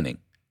Peyton Manning.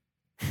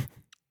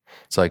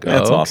 It's like,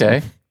 That's okay.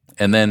 Awesome.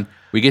 And then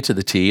we get to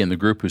the tee, and the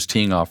group who's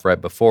teeing off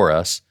right before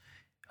us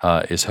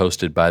is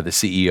hosted by the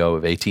CEO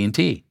of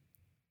AT&T.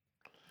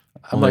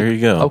 There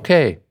you go.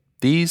 Okay,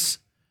 these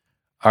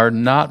are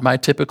not my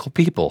typical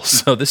people,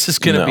 so this is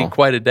going to be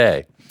quite a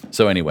day.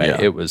 So anyway,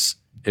 it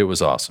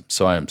was awesome.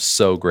 So I am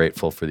so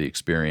grateful for the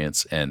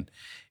experience, and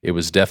it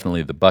was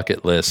definitely the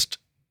bucket list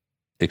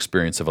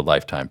experience of a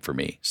lifetime for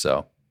me.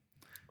 So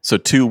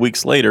 2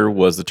 weeks later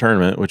was the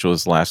tournament, which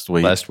was last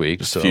week.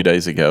 Just a few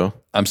days ago.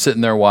 I'm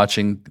sitting there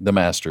watching the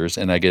Masters,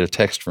 and I get a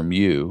text from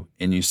you,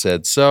 and you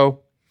said,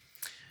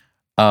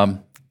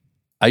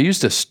 I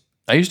used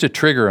a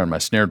trigger on my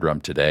snare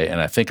drum today, and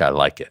I think I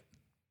like it.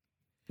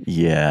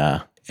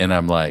 Yeah. And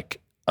I'm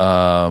like,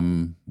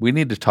 we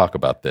need to talk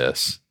about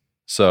this.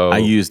 So I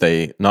used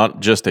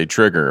not just a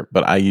trigger,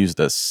 but I used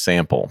a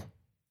sample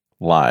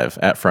live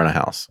at front of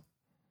house.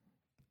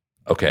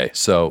 Okay,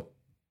 so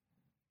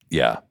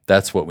yeah,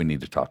 that's what we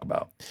need to talk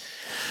about.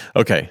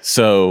 Okay,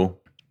 so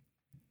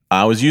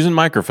I was using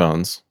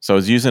microphones. So I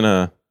was using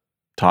a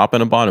top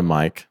and a bottom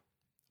mic,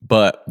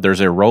 but there's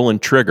a rolling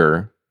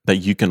trigger that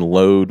you can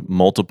load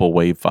multiple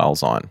wave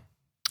files on.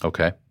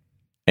 Okay.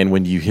 And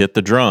when you hit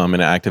the drum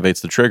and it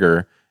activates the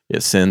trigger,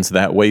 it sends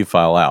that wave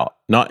file out.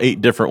 Not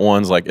 8 different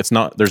ones. Like there's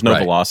no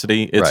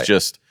velocity. It's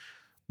just,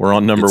 we're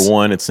on number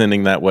 1. It's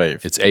sending that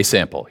wave. It's a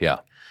sample. Yeah.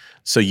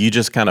 So you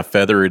just kind of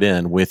feather it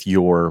in with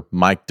your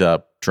mic'd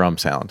up drum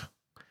sound.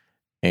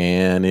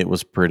 And it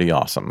was pretty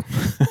awesome.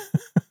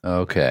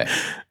 Okay.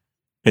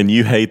 And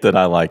you hate that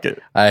I like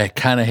it. I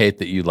kind of hate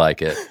that you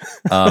like it.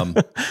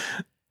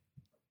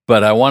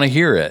 But I want to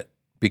hear it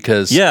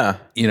because, because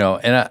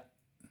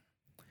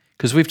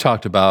we've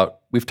talked about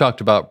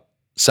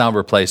sound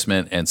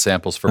replacement and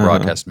samples for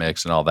broadcast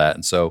mix and all that.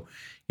 And so,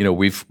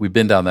 we've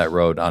been down that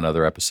road on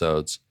other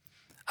episodes.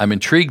 I'm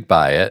intrigued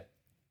by it.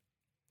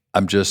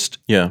 It's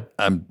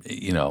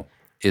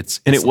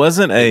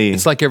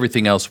like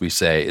everything else we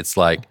say. It's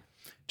like,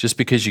 just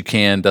because you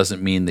can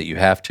doesn't mean that you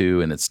have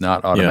to, and it's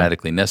not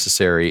automatically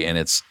necessary. And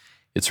it's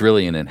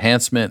really an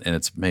enhancement, and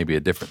it's maybe a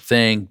different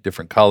thing,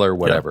 different color,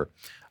 whatever.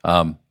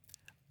 I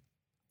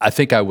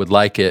think I would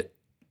like it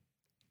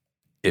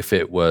if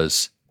it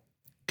was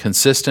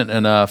consistent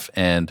enough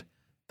and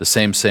the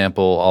same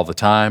sample all the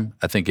time.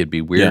 I think it'd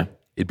be weird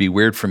It'd be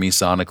weird for me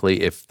sonically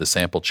if the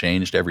sample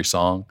changed every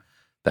song,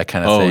 that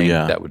kind of thing.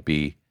 Yeah. That would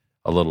be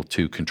a little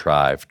too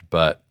contrived.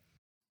 But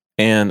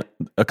And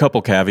a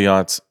couple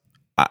caveats.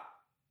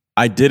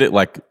 I did it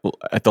like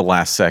at the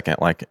last second,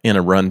 like in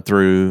a run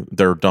through.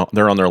 They're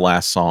on their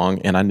last song,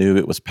 and I knew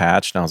it was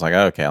patched. And I was like,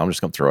 okay, I'm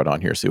just gonna throw it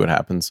on here, see what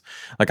happens.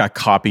 Like I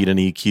copied an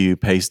EQ,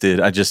 pasted,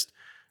 I just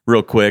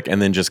real quick,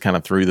 and then just kind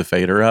of threw the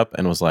fader up,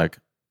 and was like,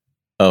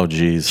 oh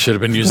geez, should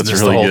have been using that's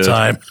this really the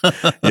whole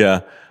good. time.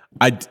 Yeah,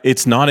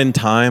 it's not in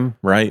time,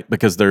 right?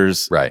 Because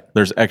there's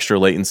extra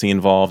latency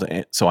involved,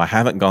 so I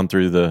haven't gone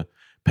through the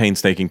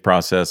painstaking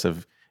process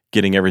of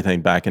getting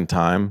everything back in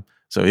time.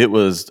 So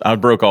I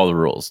broke all the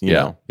rules, you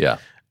know? Yeah.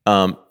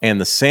 And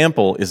the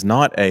sample is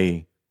not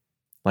a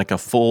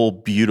full,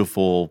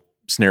 beautiful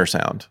snare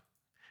sound.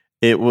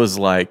 It was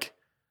like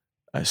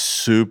a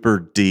super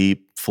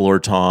deep floor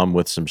tom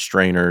with some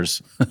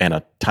strainers and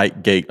a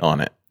tight gate on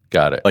it.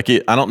 Got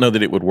it. I don't know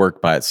that it would work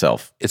by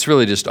itself. It's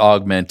really just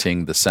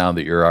augmenting the sound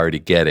that you're already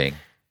getting,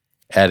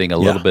 adding a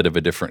little bit of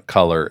a different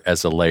color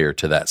as a layer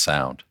to that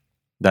sound.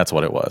 That's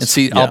what it was. And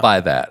see, I'll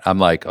buy that. I'm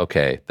like,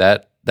 okay,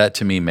 that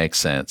to me makes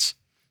sense.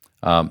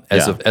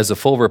 As a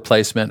full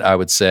replacement, I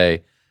would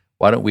say,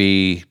 why don't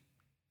we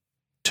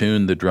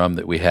tune the drum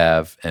that we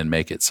have and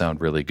make it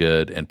sound really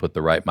good and put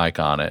the right mic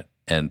on it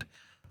and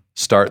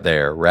start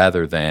there,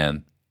 rather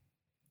than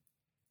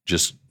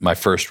just my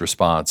first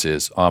response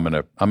is, I'm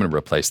gonna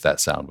replace that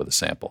sound with a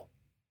sample.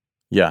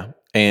 Yeah.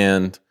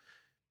 And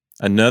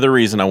another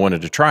reason I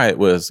wanted to try it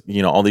was,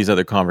 all these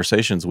other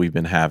conversations we've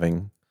been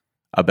having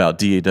about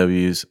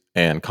DAWs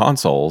and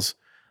consoles.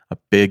 A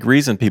big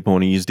reason people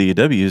want to use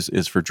DAWs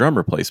is for drum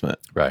replacement.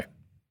 Right.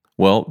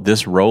 Well,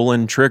 this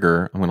Roland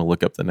trigger, I'm going to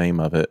look up the name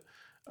of it.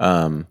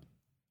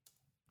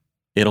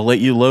 It'll let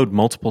you load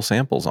multiple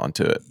samples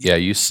onto it. Yeah,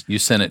 you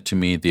sent it to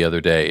me the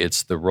other day.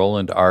 It's the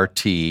Roland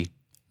RT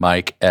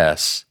Mic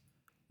S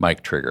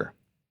mic trigger.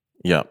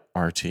 Yep,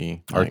 RT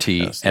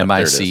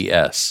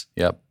MICS.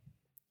 Yep.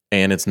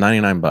 And it's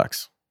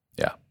 $99.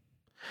 Yeah.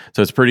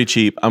 So it's pretty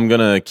cheap. I'm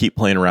going to keep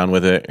playing around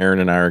with it. Aaron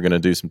and I are going to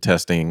do some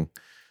testing,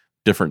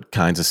 different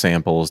kinds of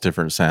samples,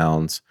 different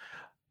sounds.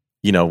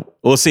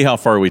 We'll see how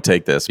far we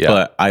take this. Yeah.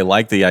 But I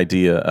like the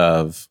idea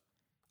of,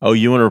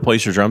 you want to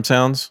replace your drum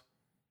sounds?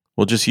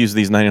 We'll just use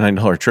these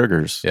 $99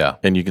 triggers. Yeah.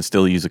 And you can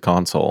still use a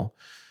console.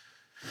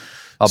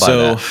 I'll buy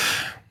that.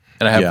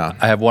 And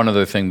I have one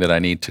other thing that I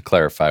need to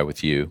clarify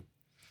with you,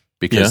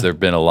 because there have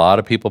been a lot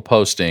of people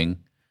posting,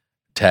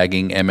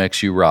 tagging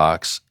MXU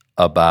Rocks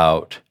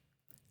about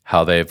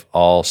how they've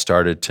all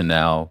started to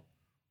now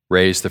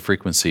raise the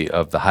frequency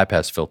of the high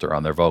pass filter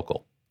on their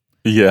vocal.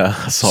 Yeah,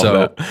 I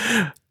saw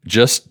that.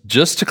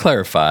 Just to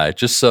clarify,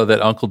 just so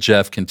that Uncle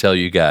Jeff can tell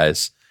you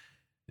guys,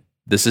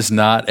 this is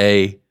not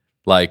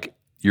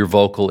your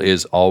vocal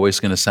is always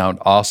going to sound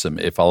awesome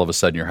if all of a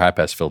sudden your high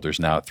pass filter is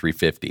now at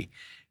 350.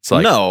 It's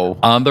like, no,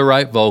 on the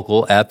right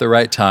vocal at the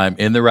right time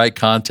in the right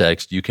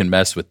context, you can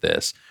mess with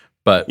this.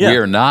 But we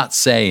are not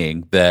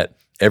saying that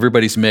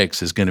everybody's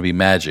mix is going to be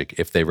magic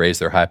if they raise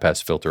their high pass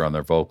filter on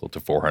their vocal to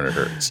 400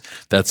 hertz.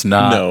 That's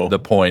not the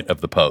point of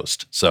the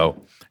post.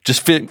 So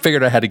just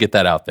figured I had to get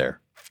that out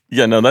there.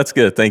 Yeah, no, that's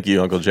good. Thank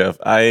you, Uncle Jeff.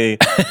 I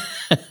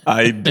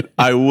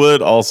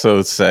would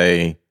also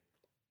say,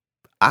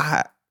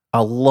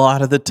 a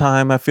lot of the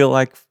time I feel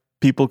like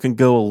people can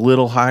go a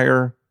little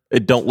higher.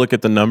 Don't look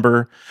at the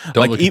number.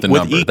 Don't look at the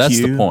number. EQ, that's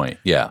the point.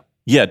 Yeah.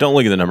 Yeah, don't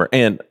look at the number.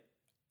 And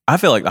I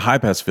feel like the high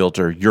pass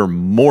filter, you're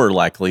more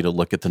likely to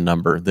look at the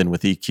number than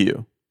with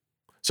EQ.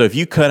 So if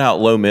you cut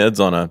out low mids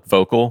on a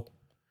vocal,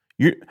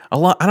 I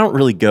don't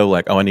really go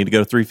like, I need to go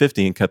to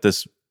 350 and cut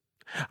this.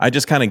 I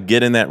just kind of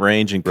get in that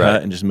range and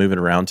cut and just move it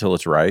around till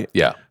it's right.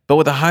 Yeah. But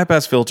with a high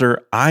pass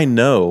filter, I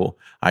know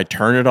I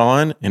turn it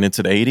on and it's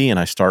at 80 and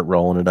I start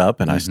rolling it up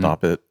and I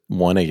stop at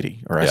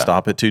 180 or I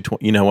stop at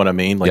 220. You know what I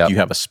mean? Like you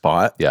have a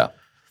spot. Yeah.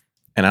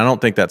 And I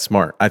don't think that's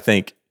smart. I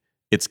think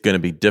it's going to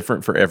be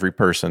different for every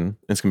person.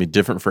 It's going to be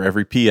different for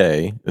every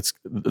PA.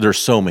 There's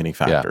so many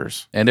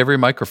factors. Yeah. And every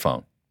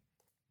microphone.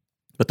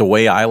 But the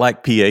way I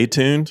like PA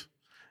tuned,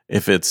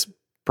 if it's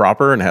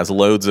proper and has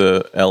loads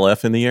of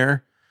LF in the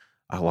air,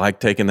 I like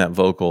taking that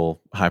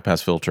vocal high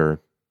pass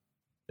filter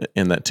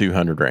in that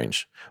 200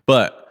 range.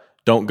 But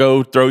don't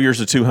go throw yours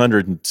to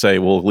 200 and say,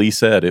 well, Lee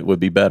said it would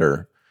be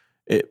better.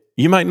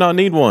 You might not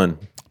need one.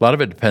 A lot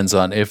of it depends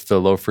on if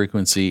the low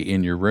frequency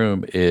in your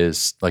room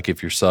is like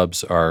if your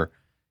subs are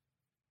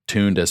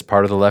tuned as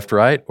part of the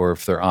left-right or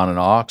if they're on an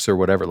aux or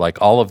whatever.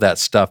 Like all of that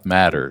stuff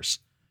matters.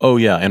 Oh,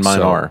 yeah, and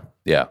mine are.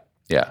 Yeah,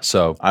 yeah.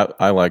 So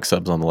I like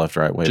subs on the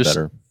left-right way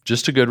better.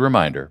 Just a good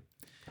reminder.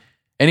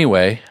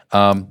 Anyway,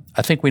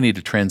 I think we need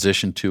to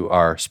transition to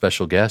our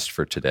special guest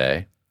for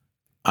today.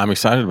 I'm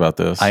excited about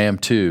this. I am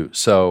too.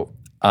 So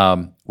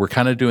we're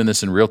kind of doing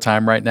this in real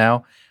time right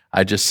now.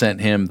 I just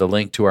sent him the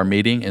link to our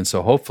meeting, and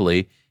so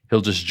hopefully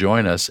he'll just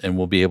join us and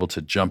we'll be able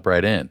to jump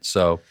right in.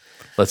 So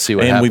let's see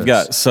what happens. And we've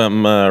got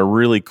some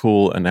really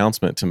cool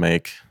announcement to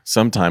make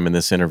sometime in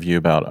this interview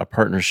about a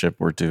partnership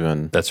we're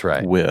doing. That's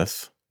right.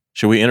 With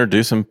Should we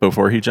introduce him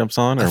before he jumps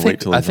on, or wait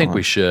till he's I think on?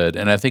 we should,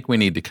 and I think we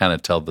need to kind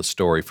of tell the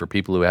story for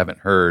people who haven't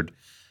heard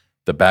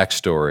the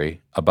backstory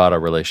about our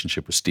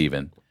relationship with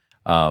Stephen.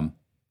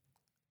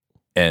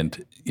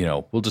 And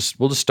we'll just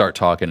start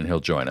talking, and he'll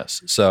join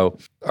us. So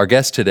our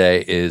guest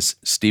today is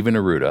Stephen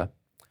Arruda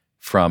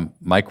from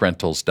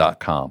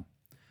MikeRentals.com.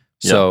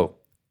 So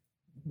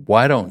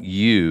why don't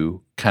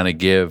you kind of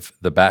give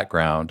the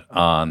background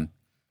on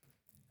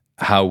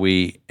how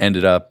we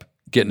ended up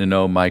getting to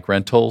know Mike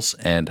Rentals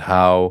and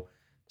how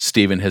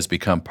Stephen has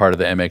become part of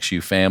the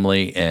MXU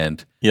family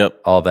and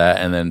all that.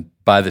 And then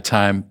by the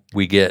time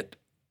we get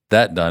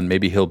that done,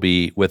 maybe he'll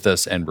be with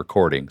us and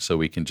recording, so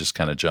we can just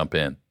kind of jump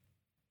in.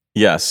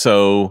 Yeah,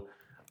 so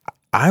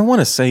I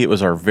want to say it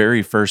was our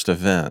very first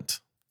event.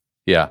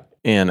 Yeah.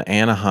 In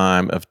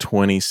Anaheim of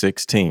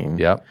 2016.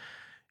 Yep.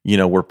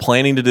 We're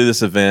planning to do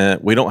this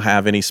event. We don't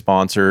have any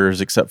sponsors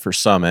except for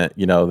Summit.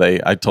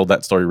 I told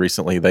that story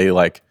recently.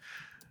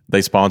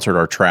 They sponsored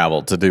our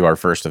travel to do our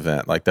first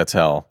event. Like, that's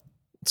how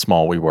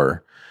small we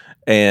were.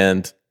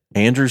 And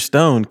Andrew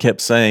Stone kept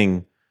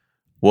saying,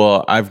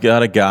 well, I've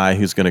got a guy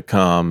who's going to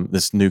come,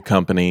 this new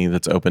company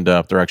that's opened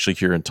up. They're actually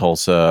here in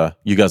Tulsa.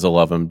 You guys will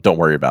love him. Don't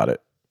worry about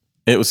it.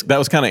 That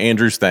was kind of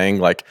Andrew's thing.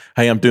 Like,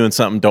 hey, I'm doing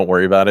something. Don't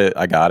worry about it.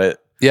 I got it.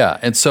 Yeah.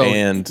 And so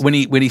when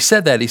he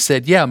said that, he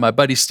said, yeah, my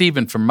buddy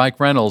Stephen from Mike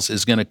Reynolds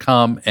is going to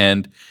come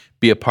and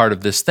be a part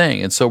of this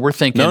thing. And so we're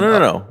thinking,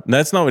 No.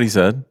 That's not what he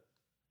said.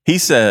 He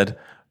said,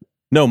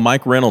 no,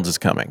 Mike Reynolds is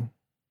coming.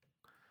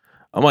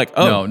 I'm like,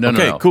 oh,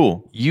 no,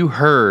 cool. You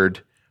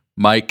heard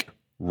Mike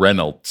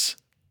Reynolds.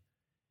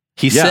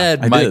 He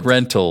said Mike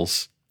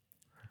Rentals,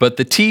 but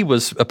the T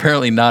was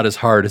apparently not as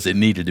hard as it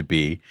needed to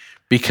be,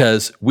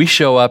 because we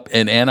show up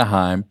in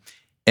Anaheim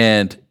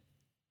and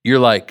you're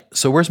like,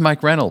 so where's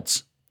Mike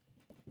Reynolds?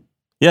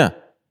 Yeah.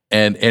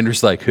 And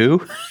Andrew's like,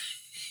 who?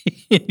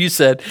 You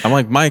said, I'm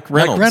like, Mike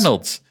Reynolds. Mike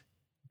Reynolds.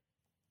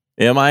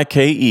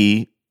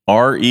 MikeReynolds.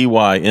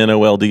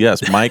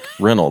 Mike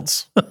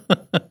Reynolds.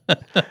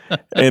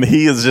 And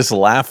he is just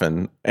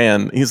laughing.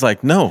 And he's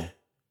like, no,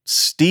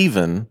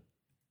 Stephen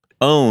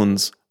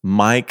owns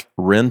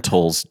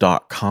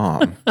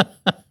MikeRentals.com.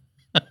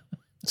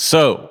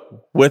 So,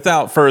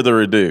 without further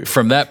ado,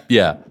 from that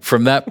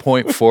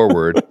point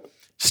forward,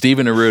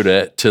 Stephen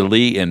Arruda, to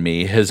Lee and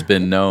me, has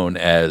been known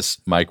as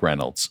Mike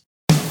Reynolds.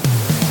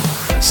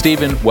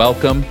 Stephen,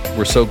 welcome.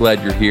 We're so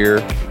glad you're here,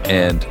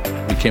 and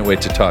we can't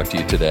wait to talk to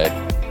you today.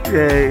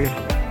 Yay.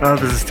 Oh,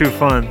 this is too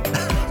fun.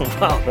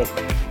 Wow.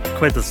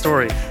 Quite the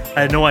story.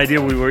 I had no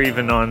idea we were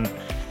even on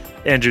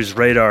Andrew's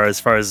radar as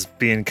far as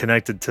being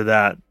connected to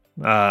that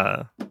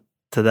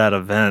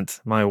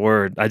event. My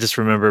word. I just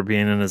remember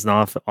being in his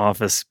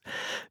office,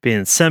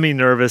 being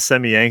semi-nervous,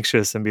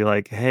 semi-anxious, and be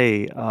like,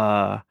 hey,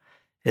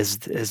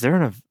 is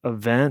there an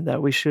event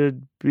that we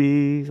should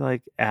be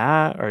like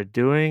at or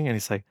doing? And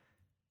he's like,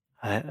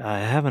 I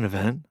have an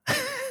event.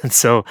 And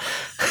so,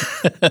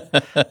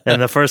 and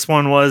the first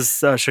one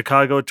was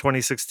Chicago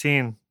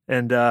 2016.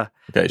 And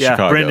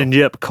Chicago. Brendan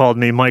Yip called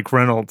me Mike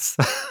Reynolds.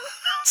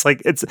 It's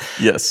like,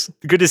 yes,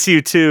 good to see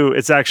you too.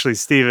 It's actually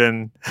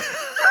Stephen.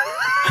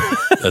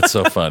 That's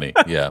so funny.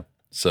 Yeah.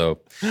 So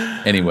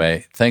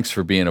anyway, thanks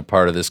for being a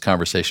part of this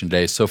conversation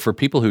today. So for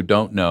people who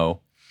don't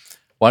know,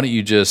 why don't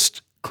you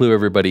just clue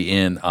everybody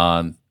in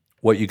on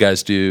what you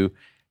guys do,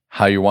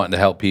 how you're wanting to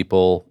help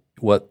people,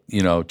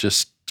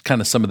 just kind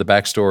of some of the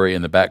backstory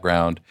and the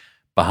background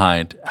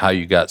behind how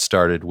you got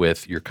started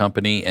with your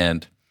company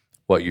and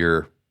what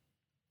you're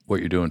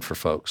doing for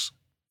folks.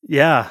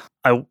 Yeah.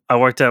 I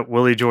worked at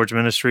Willie George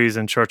Ministries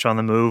and Church on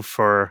the Move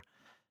for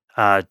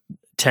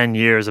 10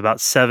 years.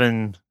 About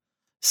seven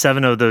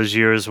of those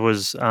years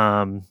was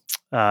under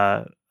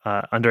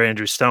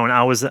Andrew Stone.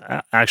 I was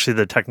actually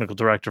the technical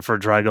director for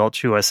Dry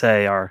Gulch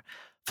USA, our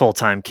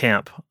full-time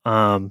camp.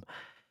 And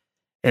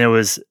it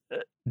was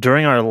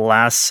during our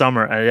last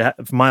summer,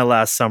 my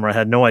last summer, I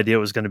had no idea it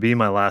was going to be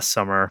my last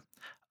summer.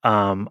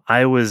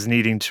 I was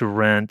needing to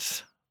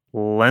rent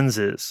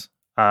lenses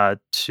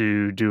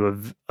to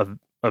do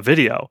a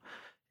video.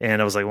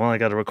 And I was like, well, I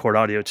got to record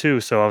audio too.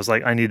 So I was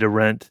like, I need to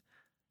rent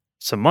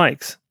some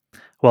mics.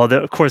 Well,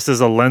 of course,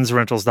 there's a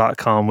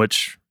lensrentals.com,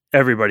 which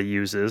everybody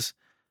uses.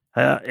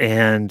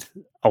 I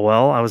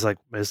was like,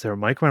 is there a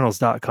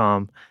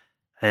MikeRentals.com?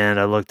 And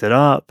I looked it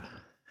up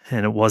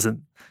and it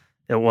wasn't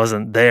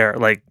there.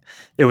 Like,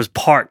 it was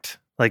parked,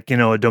 like,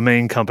 a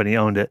domain company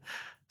owned it.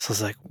 So I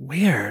was like,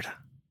 weird.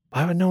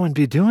 Why would no one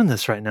be doing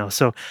this right now?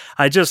 So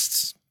I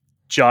just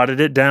jotted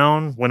it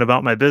down, went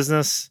about my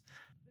business.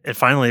 And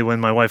finally, when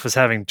my wife was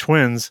having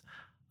twins,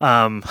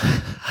 I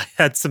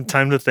had some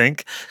time to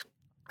think.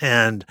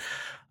 And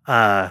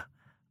I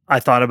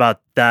thought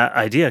about that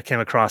idea, came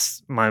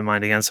across my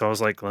mind again. So I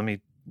was like, let me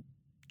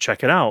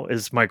check it out.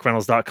 Is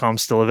MikeRentals.com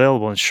still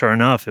available? And sure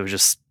enough, it was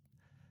just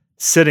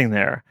sitting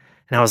there.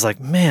 And I was like,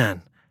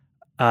 man.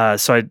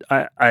 So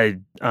I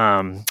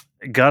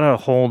got a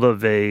hold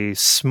of a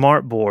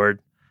smart board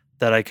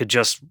that I could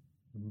just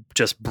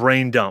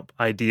brain dump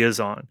ideas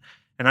on.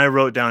 And I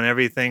wrote down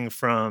everything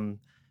from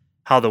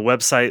how the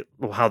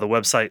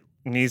website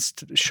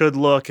should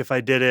look if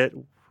I did it,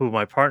 who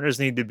my partners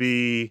need to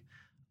be,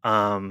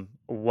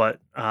 what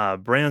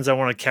brands I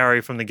want to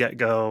carry from the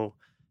get-go,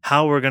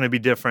 how we're going to be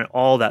different,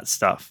 all that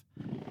stuff.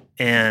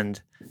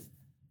 And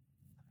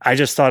I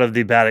just thought of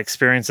the bad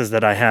experiences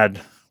that I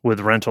had with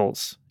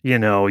rentals.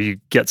 You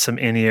get some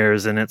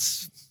in-ears and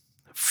it's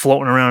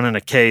floating around in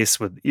a case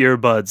with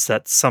earbuds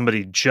that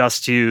somebody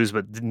just used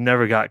but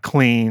never got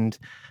cleaned,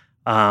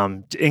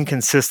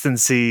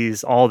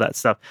 inconsistencies, all that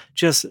stuff.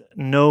 Just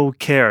no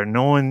care.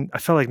 I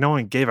felt like no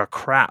one gave a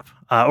crap,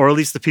 or at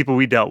least the people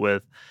we dealt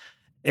with.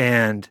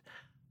 And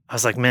I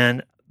was like,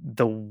 man,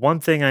 the one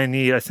thing I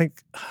need, I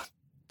think,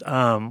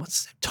 what's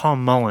his name?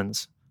 Tom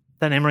Mullins.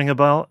 That name ring a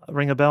bell?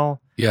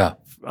 Yeah.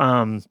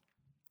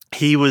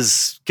 He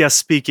was guest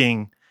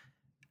speaking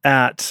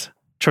at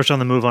Church on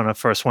the Move on a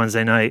first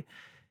Wednesday night,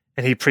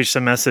 and he preached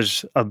a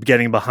message of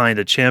getting behind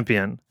a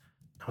champion.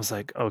 I was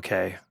like,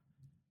 okay,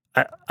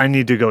 I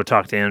need to go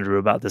talk to Andrew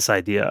about this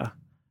idea.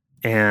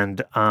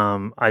 And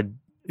I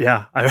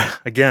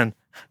again,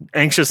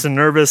 anxious and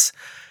nervous,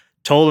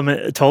 told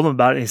him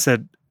about it. He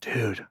said,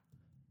 dude,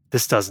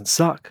 this doesn't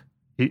suck.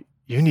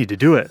 You need to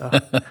do it.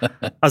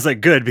 I was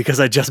like, good, because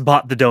I just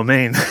bought the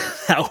domain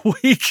that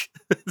week.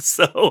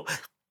 So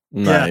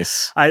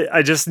nice. Yeah,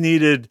 I just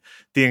needed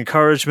the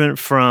encouragement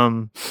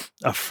from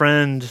a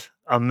friend,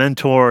 a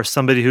mentor,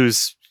 somebody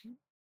who's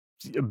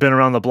been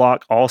around the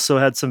block, also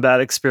had some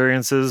bad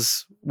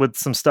experiences with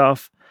some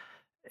stuff.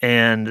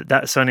 And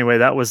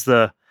that was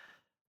the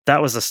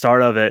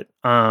start of it.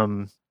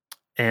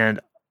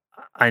 And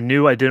I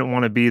knew I didn't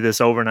want to be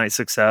this overnight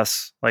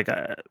success. Like,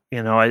 I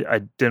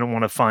didn't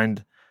want to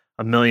find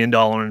 $1 million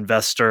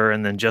investor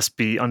and then just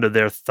be under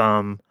their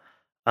thumb.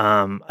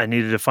 I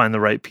needed to find the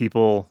right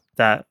people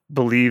that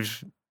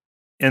believed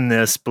in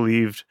this,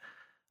 believed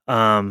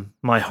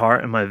my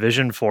heart and my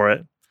vision for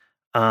it.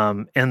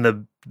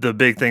 And the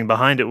big thing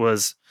behind it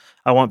was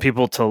I want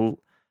people to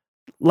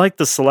like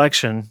the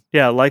selection.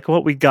 Yeah, like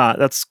what we got.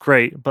 That's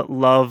great. But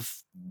love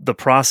the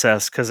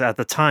process, because at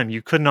the time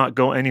you could not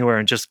go anywhere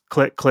and just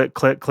click,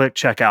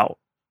 check out,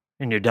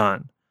 and you're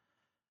done.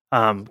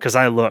 Because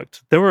I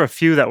looked. There were a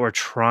few that were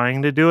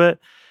trying to do it,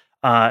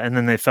 and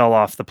then they fell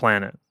off the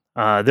planet.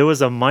 There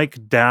was a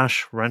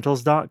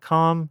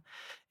Mike-Rentals.com,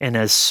 and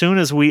as soon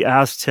as we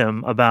asked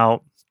him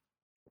about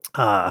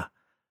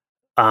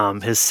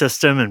his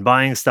system and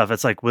buying stuff,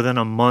 it's like within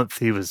a month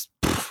he was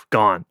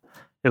gone.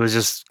 It was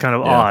just kind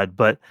of odd,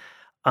 but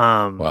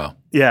wow.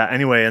 Yeah.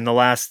 Anyway, and the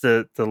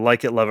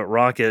like it, love it,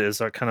 rock it is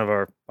our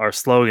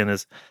slogan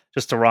is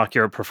just to rock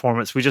your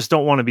performance. We just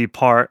don't want to be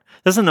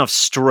there's enough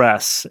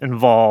stress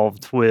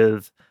involved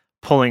with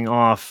pulling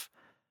off.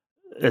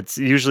 It's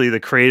usually the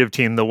creative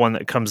team, the one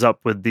that comes up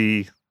with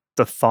the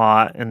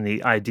thought and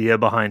the idea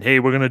behind, hey,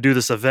 we're going to do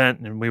this event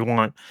and we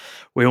want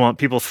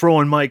people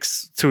throwing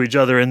mics to each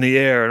other in the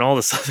air and all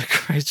this other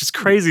just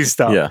crazy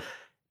stuff. Yeah.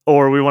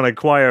 Or we want a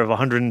choir of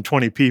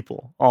 120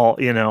 people, all,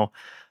 most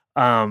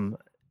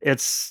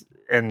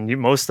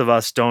of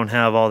us don't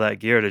have all that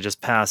gear to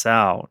just pass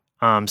out.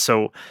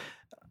 So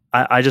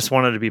I just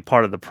wanted to be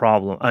part of the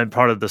problem. I'm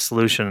part of the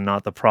solution and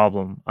not the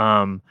problem.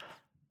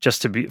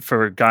 Just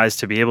for guys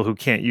to be able, who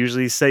can't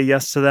usually say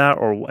yes to that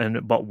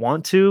but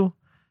want to,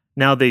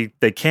 now they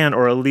can,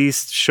 or at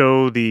least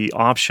show the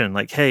option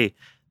like, hey,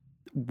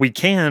 we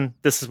can,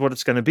 this is what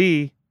it's going to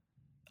be.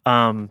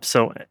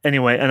 So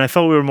anyway, and I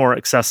felt we were more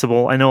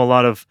accessible. I know a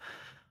lot of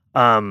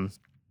the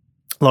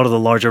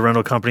larger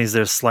rental companies,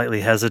 they're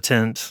slightly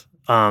hesitant.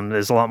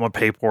 There's a lot more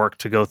paperwork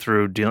to go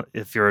through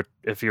if you're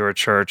a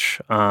church,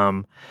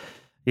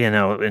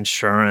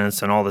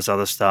 insurance and all this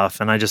other stuff.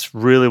 And I just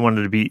really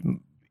wanted to be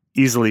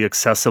easily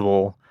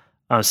accessible,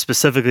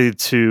 specifically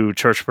to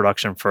church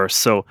production first.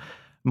 So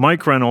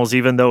Mike Rentals,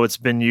 even though it's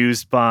been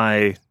used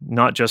by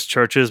not just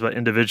churches, but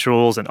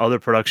individuals and other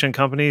production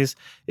companies,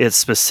 it's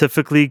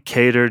specifically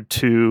catered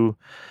to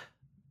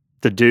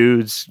the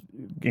dudes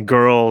and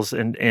girls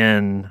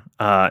in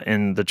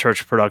the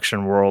church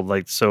production world.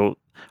 Like, so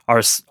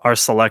our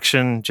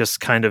selection just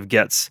kind of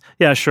gets,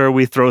 yeah, sure,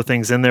 we throw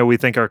things in there we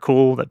think are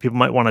cool that people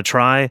might want to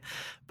try,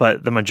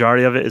 but the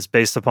majority of it is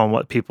based upon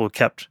what people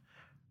kept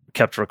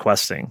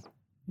requesting,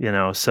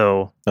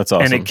 so that's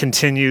awesome. And it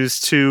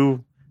continues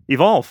to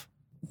evolve.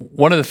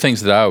 One of the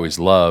things that I always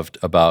loved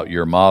about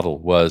your model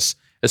was,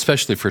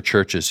 especially for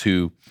churches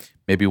who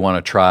maybe want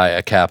to try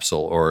a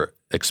capsule or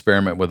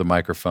experiment with a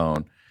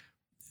microphone,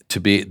 to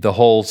be the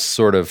whole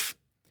sort of,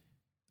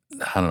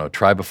 I don't know,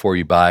 try before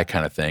you buy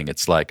kind of thing.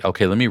 It's like,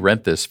 okay, let me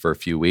rent this for a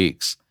few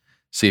weeks,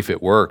 see if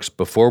it works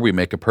before we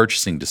make a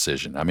purchasing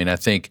decision. I mean, I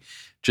think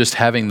just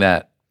having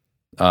that,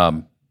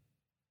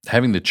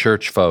 having the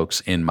church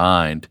folks in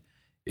mind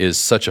is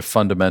such a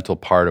fundamental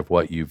part of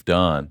what you've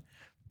done,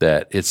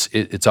 that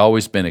it's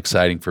always been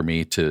exciting for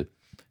me to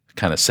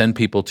kind of send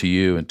people to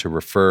you and to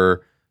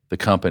refer the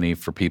company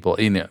for people,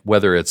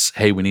 whether it's,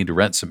 hey, we need to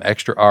rent some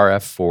extra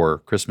RF for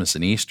Christmas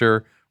and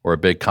Easter or a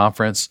big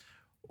conference,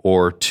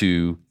 or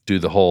to do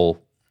the whole,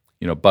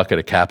 bucket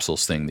of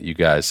capsules thing that you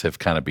guys have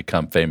kind of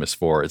become famous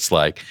for. It's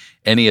like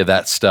any of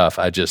that stuff,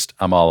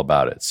 I'm all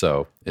about it.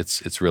 So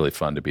it's really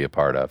fun to be a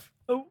part of.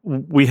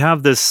 We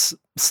have this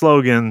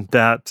slogan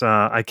that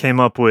I came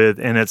up with,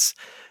 and it's,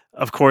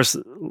 of course,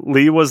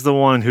 Lee was the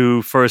one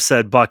who first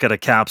said bucket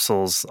of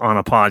capsules on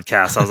a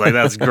podcast. I was like,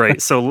 that's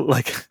great. So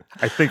like,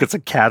 I think it's a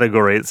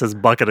category. It says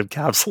bucket of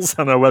capsules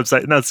on our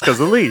website, and that's because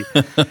of Lee.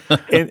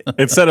 And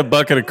Instead of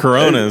bucket of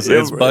Coronas,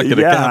 it's bucket of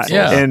capsules.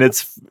 Yeah. And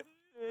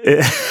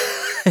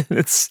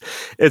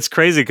it's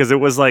crazy because it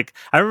was like,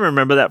 I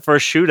remember that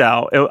first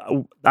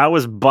shootout. I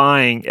was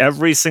buying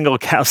every single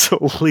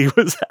capsule Lee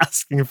was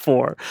asking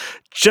for.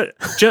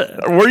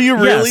 Were you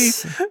really?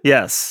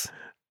 Yes.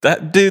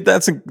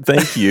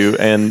 Thank you,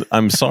 and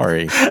I'm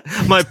sorry.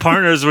 My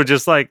partners were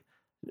just like,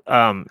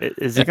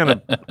 is he going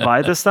to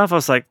buy this stuff? I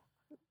was like,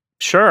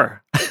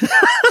 sure.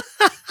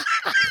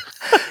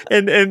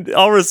 and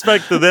all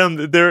respect to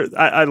them,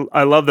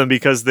 I love them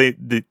because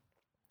they're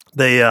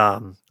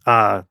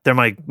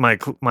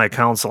my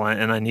counsel,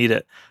 and I need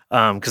it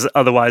because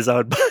otherwise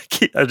I'd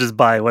just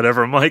buy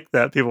whatever mic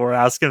that people were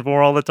asking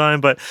for all the time.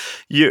 But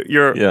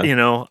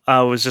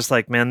I was just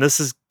like, man, this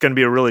is going to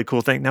be a really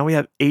cool thing. Now we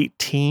have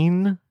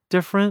 18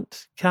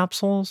 different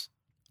capsules.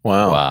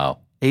 Wow.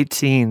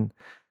 18.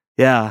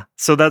 Yeah.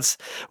 So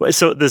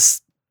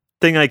this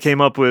thing I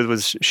came up with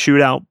was shoot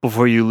out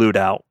before you loot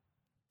out.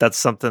 That's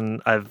something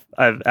I've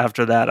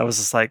after that I was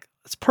just like,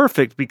 it's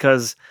perfect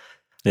because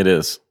it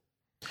is.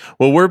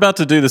 Well, we're about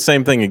to do the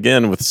same thing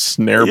again with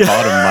snare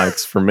bottom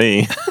mics for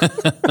me.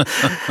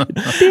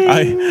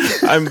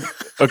 I'm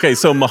okay.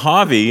 So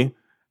Mojave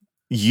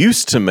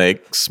used to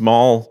make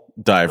small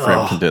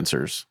diaphragm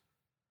condensers,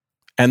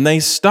 and they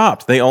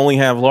stopped. They only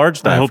have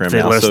large diaphragm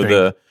now.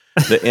 So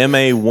the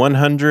MA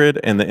 100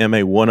 and the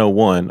MA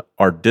 101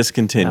 are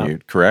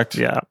discontinued. Correct?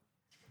 Yeah.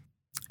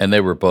 And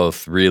they were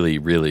both really,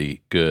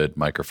 really good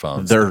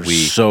microphones. They're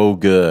so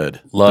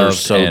good.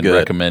 Loved and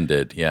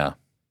recommended. Yeah.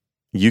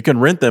 You can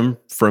rent them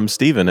from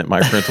Steven at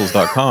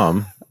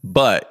myprintals.com,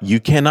 but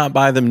you cannot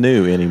buy them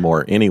new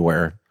anymore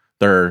anywhere.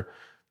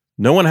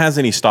 No one has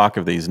any stock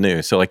of these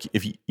new. So like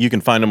if you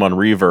can find them on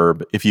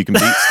Reverb, if you can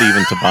beat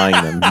Steven to buying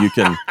them,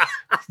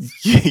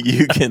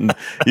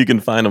 you can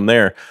find them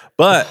there.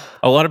 But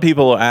a lot of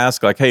people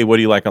ask like, hey, what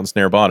do you like on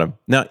snare bottom?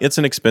 Now it's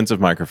an expensive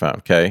microphone.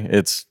 Okay.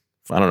 It's,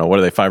 I don't know, what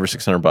are they, $500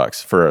 or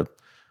 $600 for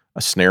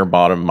a snare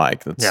bottom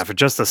mic? That's for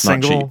just a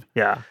single. Cheap.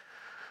 Yeah.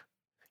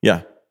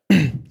 Yeah.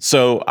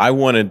 So I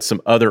wanted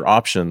some other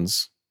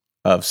options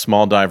of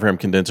small diaphragm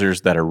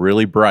condensers that are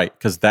really bright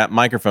because that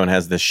microphone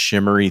has this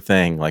shimmery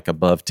thing like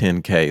above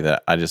 10K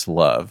that I just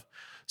love.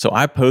 So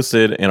I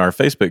posted in our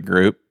Facebook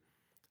group,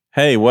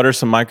 hey, what are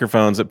some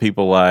microphones that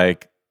people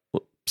like?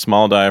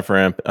 Small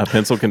diaphragm, a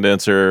pencil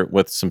condenser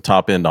with some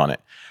top end on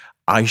it.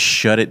 I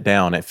shut it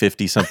down at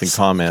 50-something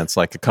comments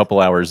like a couple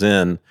hours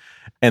in,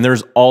 and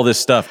there's all this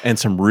stuff and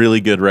some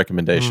really good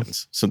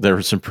recommendations. So there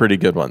were some pretty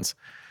good ones.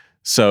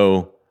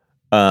 So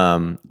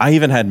I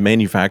even had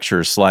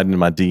manufacturers slide into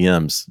my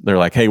DMs. They're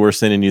like, hey, we're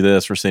sending you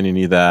this, we're sending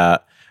you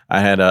that.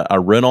 I had a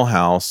rental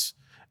house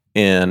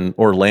in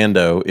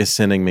Orlando is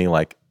sending me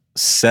like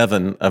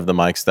 7 of the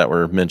mics that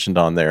were mentioned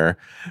on there.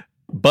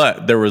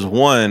 But there was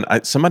one,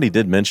 somebody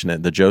did mention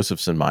it, the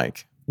Josephson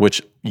mic,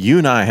 which you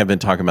and I have been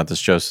talking about this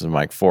Josephson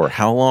mic for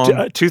how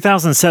long?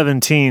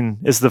 2017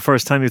 is the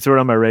first time you threw it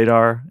on my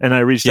radar. And I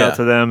reached out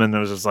to them and it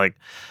was just like,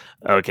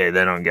 okay,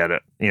 they don't get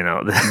it.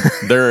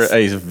 They're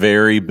a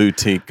very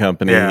boutique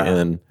company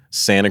in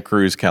Santa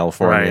Cruz,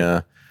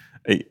 California.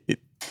 Right.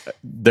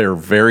 They're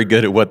very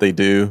good at what they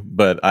do,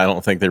 but I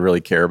don't think they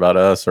really care about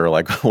us or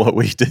like what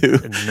we do.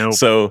 Nope.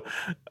 So,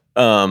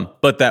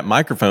 but that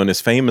microphone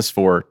is famous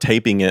for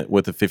taping it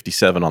with a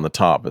 57 on the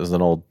top. It was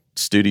an old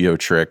studio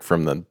trick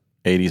from the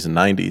 80s and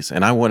 90s,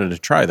 and I wanted to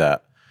try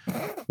that.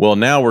 Well,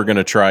 now we're going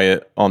to try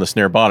it on the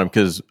snare bottom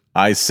because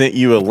I sent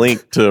you a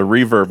link to a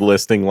Reverb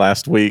listing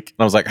last week. And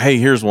I was like, hey,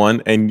 here's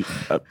one. And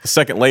a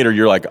second later,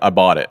 you're like, I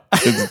bought it.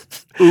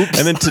 Oops.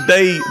 And then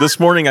this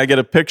morning, I get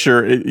a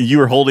picture. You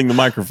were holding the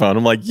microphone.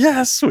 I'm like,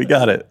 yes, we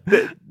got it.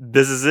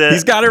 This is it.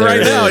 He's got it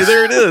right now.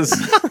 There it is.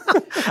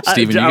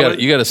 Steven,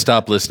 you got to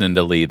stop listening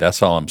to Lee.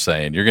 That's all I'm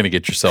saying. You're going to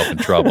get yourself in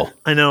trouble.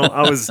 I know.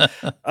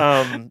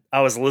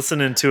 I was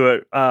listening to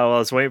it while I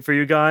was waiting for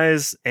you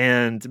guys.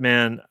 And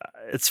man,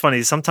 it's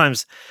funny.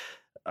 Sometimes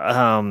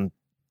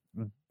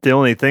the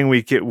only thing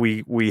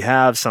we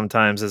have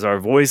sometimes is our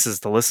voices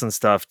to listen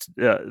stuff,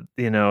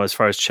 as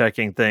far as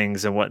checking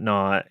things and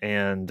whatnot.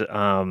 And,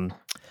 I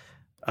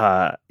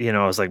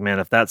was like, man,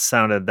 if that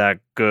sounded that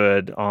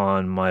good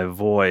on my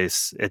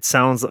voice, it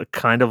sounds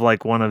kind of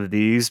like one of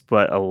these,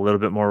 but a little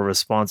bit more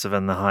responsive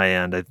in the high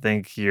end. I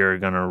think you're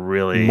going to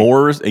really...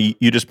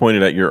 You just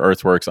pointed at your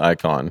Earthworks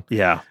icon.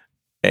 Yeah.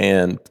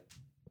 And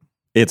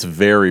it's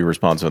very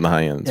responsive in the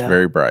high end. It's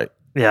very bright.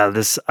 Yeah,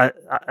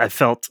 I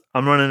felt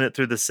I'm running it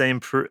through the same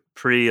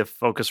pre of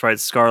Focusrite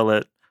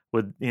Scarlett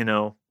with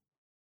the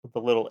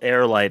little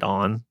air light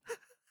on.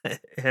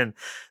 and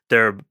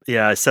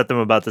I set them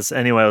about this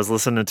anyway. I was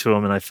listening to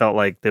them and I felt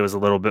like there was a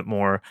little bit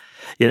more.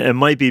 It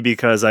might be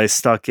because I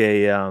stuck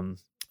a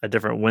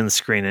different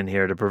windscreen in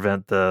here to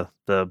prevent the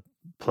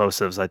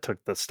plosives. I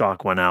took the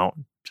stock one out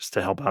just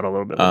to help out a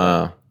little bit with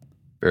that.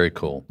 Very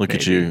cool. Look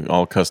at you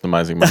all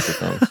customizing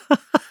microphones.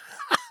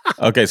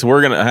 Okay, so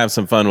we're gonna have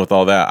some fun with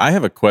all that. I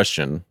have a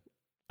question.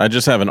 I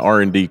just have an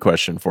R&D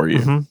question for you.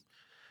 Mm-hmm.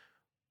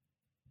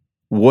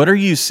 What are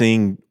you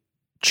seeing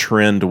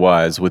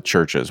trend-wise with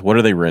churches? What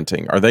are they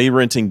renting? Are they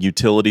renting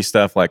utility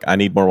stuff like I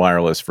need more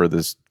wireless for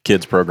this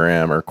kids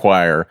program or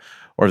choir?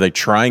 Or are they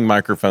trying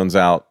microphones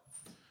out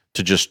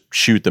to just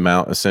shoot them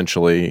out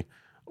essentially?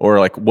 Or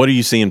like, what are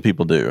you seeing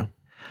people do?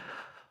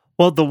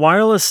 Well, the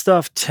wireless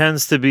stuff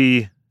tends to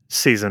be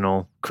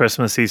seasonal,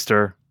 Christmas,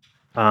 Easter,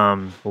 a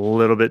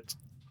little bit,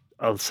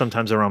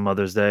 sometimes around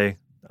Mother's Day.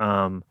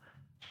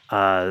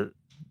 The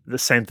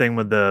same thing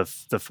with the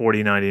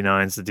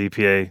 4099s, the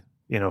DPA,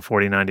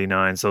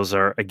 4099s. Those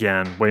are,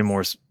 again, way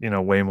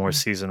more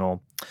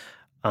seasonal.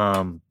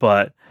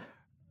 But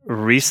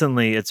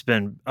recently it's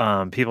been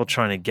people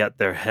trying to get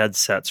their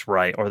headsets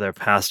right, or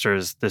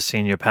the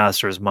senior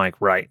pastor's mic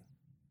right.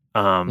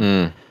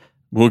 Well,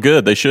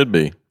 good. They should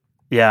be.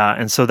 Yeah.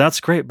 And so that's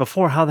great.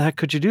 Before, how the heck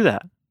could you do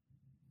that?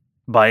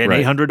 Buy an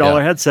Right.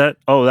 $800 headset.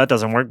 Oh, that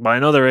doesn't work. Buy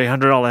another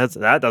 $800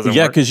 headset. That doesn't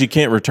Yeah, work. because you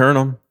can't return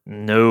them.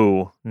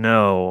 No.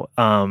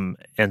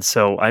 And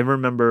so I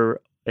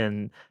remember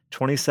in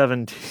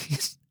 2017,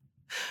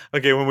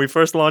 okay, when we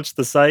first launched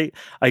the site,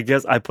 I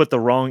guess I put the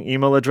wrong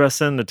email address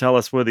in to tell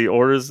us where the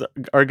orders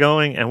are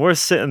going. And we're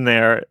sitting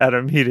there at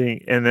a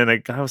meeting, and then a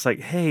guy was like,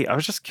 "Hey, I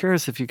was just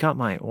curious if you got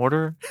my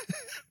order."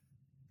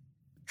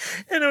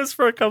 And it was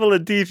for a couple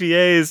of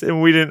DPAs,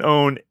 and we didn't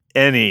own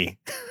any.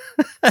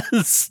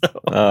 So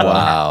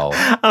Wow.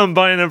 I'm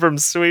buying them from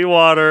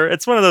Sweetwater.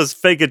 It's one of those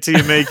fake it till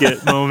you make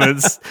it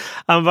moments.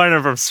 I'm buying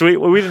them from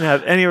Sweetwater. We didn't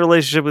have any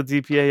relationship with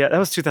DPA yet. That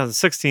was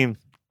 2016.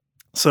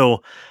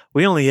 So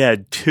we only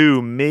had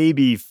 2,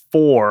 maybe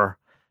 4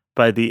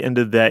 by the end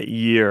of that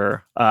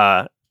year.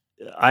 I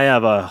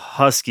have a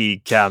Husky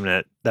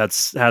cabinet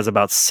has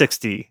about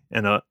 60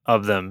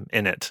 of them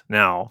in it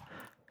now.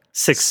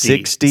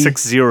 60?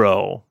 60.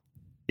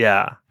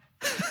 Yeah.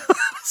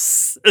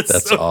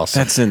 That's awesome.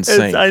 That's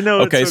insane. I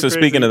know. Okay, so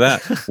speaking of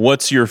that,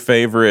 what's your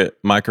favorite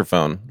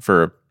microphone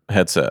for a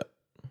headset?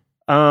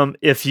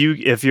 If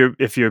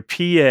your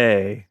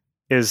PA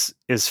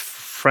is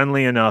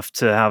friendly enough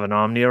to have an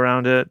Omni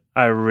around it,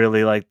 I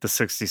really like the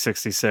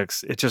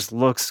 6066. It just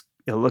looks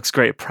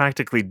great. It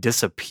practically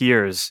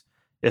disappears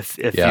if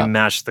you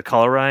match the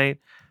color right.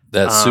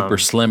 That super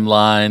slim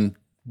line,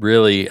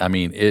 really, I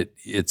mean,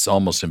 it's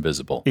almost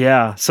invisible.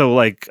 Yeah. So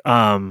I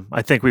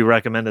think we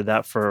recommended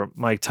that for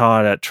Mike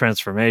Todd at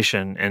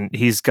Transformation, and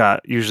he's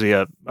got usually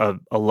a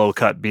low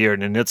cut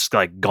beard, and it's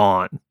like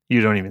gone.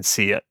 You don't even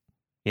see it,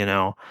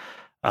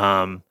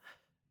 And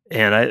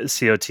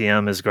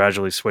COTM is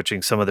gradually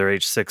switching some of their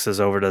H6s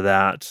over to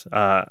that.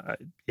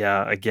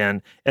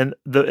 Again, and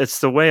it's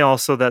the way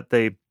also that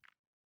they.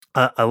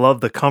 I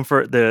love the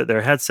comfort.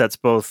 Their headsets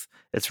both.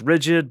 It's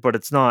rigid, but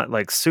it's not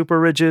like super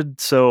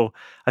rigid. So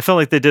I felt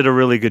like they did a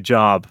really good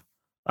job.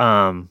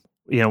 When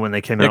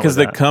they came out. Because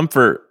the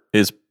comfort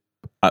is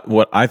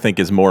what I think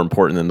is more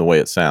important than the way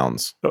it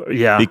sounds.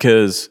 Yeah.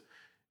 Because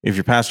if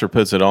your pastor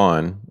puts it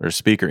on, or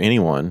speaker,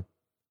 anyone,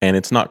 and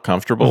it's not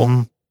comfortable,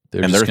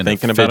 Mm-hmm. and they're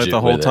thinking about it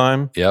the whole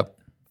time. Yep.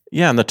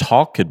 Yeah, and the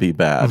talk could be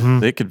bad.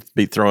 Mm-hmm. They could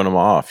be throwing them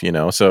off,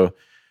 So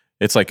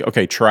it's like,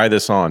 okay, try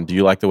this on. Do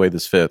you like the way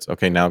this fits?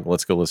 Okay, now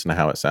let's go listen to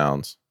how it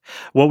sounds.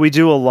 What we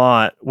do a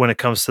lot when it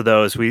comes to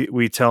those,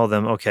 we tell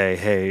them, okay,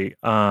 hey,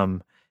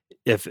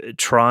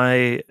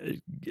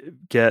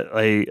 get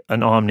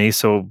an Omni,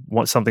 so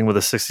want something with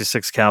a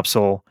 66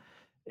 capsule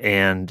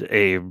and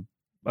a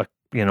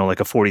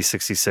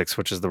 4066,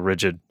 which is the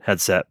rigid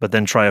headset, but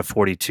then try a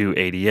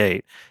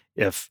 4288.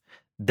 If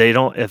they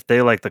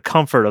like the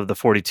comfort of the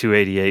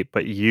 4288,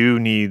 but you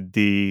need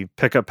the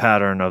pickup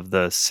pattern of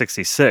the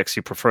 66,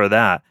 you prefer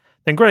that,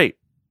 then great.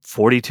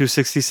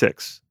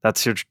 4266.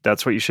 That's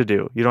what you should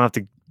do. You don't have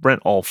to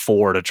rent all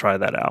 4 to try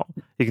that out.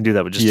 You can do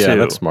that with just 2. Yeah,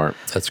 that's smart.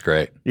 That's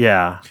great.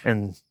 Yeah,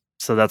 and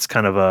so that's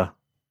kind of a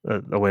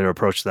way to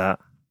approach that.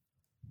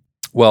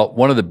 Well,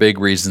 one of the big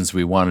reasons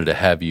we wanted to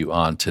have you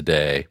on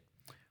today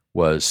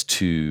was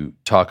to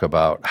talk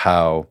about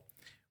how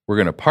we're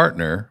going to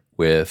partner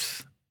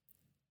with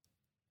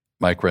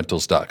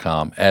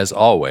MikeRentals.com, as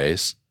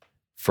always,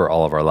 for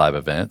all of our live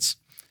events.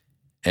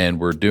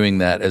 And we're doing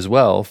that as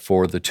well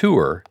for the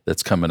tour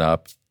that's coming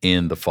up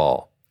in the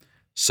fall.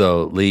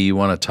 So, Lee, you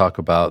want to talk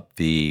about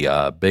the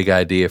big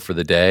idea for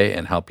the day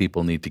and how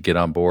people need to get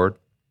on board?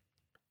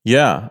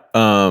 Yeah.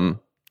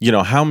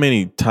 How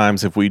many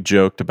times have we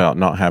joked about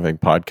not having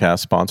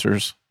podcast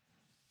sponsors?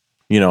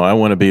 I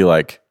want to be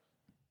like,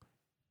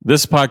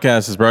 this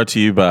podcast is brought to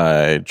you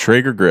by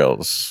Traeger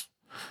Grills.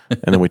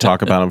 And then we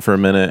talk about them for a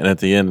minute. And at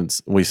the end,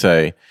 we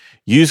say,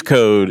 use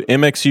code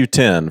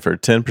MXU10 for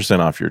 10%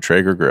 off your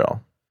Traeger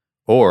grill.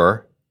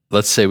 Or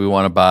let's say we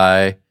want to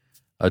buy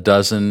a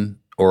dozen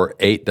or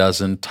 8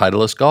 dozen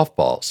Titleist golf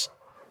balls.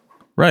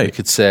 Right. You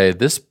could say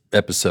this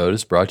episode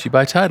is brought to you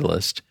by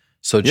Titleist.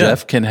 So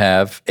Jeff can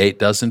have 8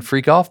 dozen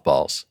free golf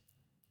balls.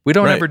 We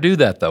don't ever do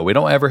that, though. We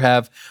don't ever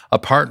have a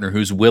partner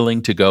who's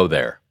willing to go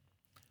there.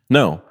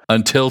 No.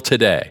 Until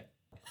today.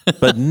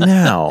 But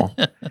now,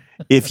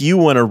 if you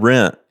want to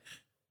rent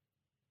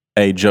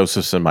a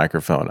Josephson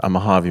microphone, a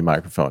Mojave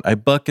microphone, a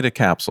bucket of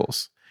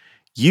capsules,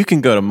 you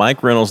can go to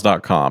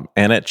MikeReynolds.com,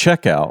 and at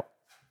checkout,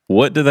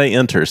 what do they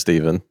enter,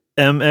 Stephen?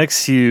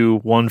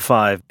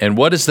 MXU15. And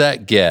what does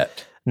that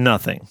get?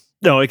 Nothing.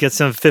 No, it gets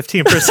them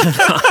 15%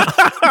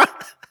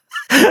 off.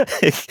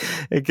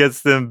 It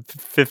gets them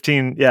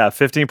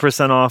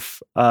 15%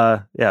 off.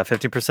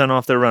 15%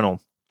 off their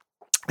rental.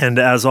 And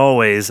as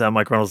always, at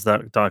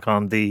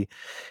MikeReynolds.com,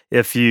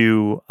 if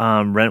you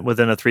rent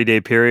within a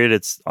 3-day period,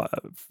 it's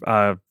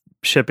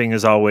shipping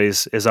is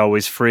always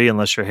free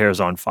unless your hair is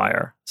on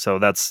fire. So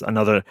that's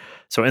another.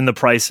 So in the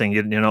pricing,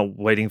 you're not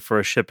waiting for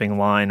a shipping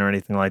line or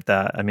anything like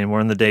that. I mean, we're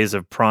in the days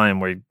of Prime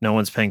where no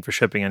one's paying for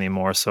shipping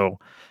anymore. So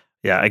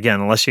yeah, again,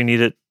 unless you need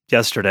it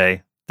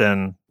yesterday,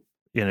 then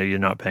you're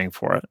not paying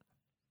for it.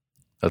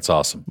 That's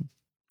awesome.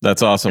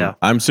 That's awesome. Yeah.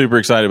 I'm super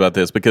excited about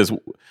this because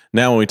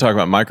now when we talk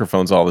about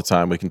microphones all the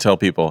time, we can tell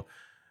people,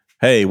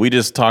 hey, we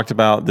just talked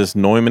about this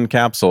Neumann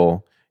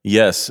capsule.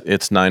 Yes,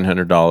 it's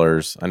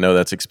 $900. I know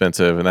that's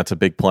expensive and that's a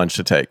big plunge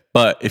to take.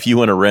 But if you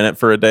want to rent it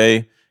for a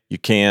day, you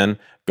can.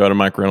 Go to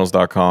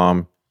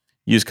MikeReynolds.com.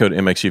 Use code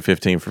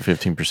MXU15 for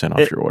 15%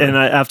 off your order. And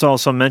I have to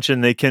also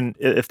mention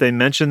if they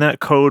mention that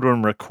code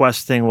when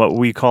requesting what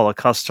we call a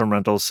custom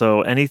rental.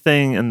 So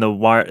anything in the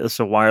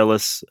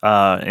wireless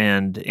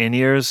and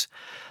in-ears,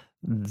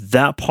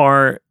 that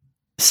part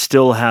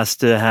still has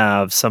to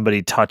have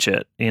somebody touch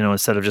it,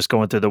 instead of just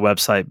going through the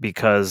website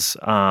because,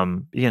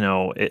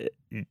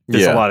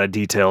 there's a lot of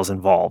details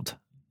involved.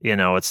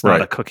 It's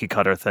not a cookie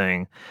cutter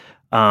thing.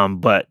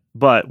 But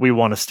we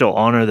want to still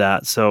honor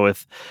that. So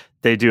if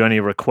they do any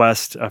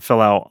request,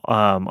 fill out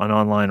an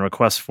online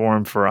request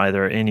form for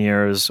either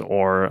in-ears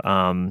or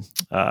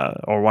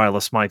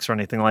wireless mics or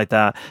anything like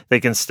that, they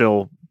can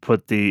still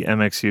put the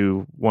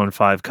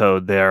MXU15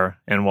 code there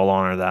and we'll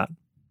honor that.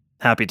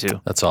 Happy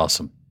to. That's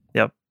awesome.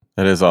 Yep.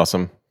 That is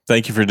awesome.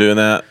 Thank you for doing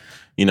that.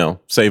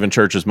 Saving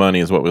churches money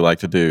is what we like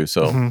to do.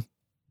 So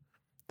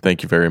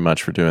thank you very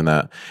much for doing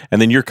that. And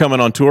then you're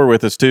coming on tour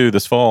with us too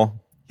this fall.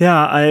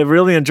 Yeah, I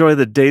really enjoy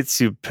the dates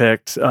you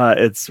picked.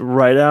 It's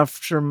right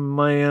after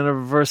my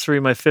anniversary,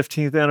 my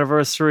 15th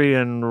anniversary,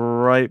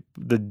 and right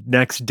the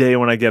next day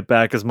when I get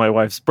back is my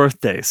wife's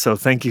birthday. So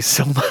thank you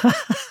so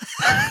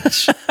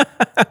much.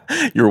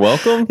 You're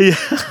welcome. Yeah.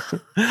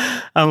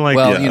 I'm like,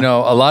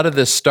 well, a lot of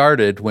this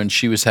started when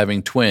she was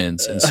having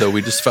twins. And so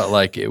we just felt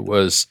like it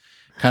was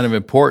kind of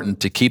important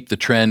to keep the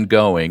trend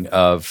going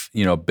of,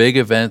 big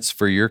events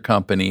for your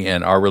company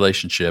and our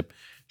relationship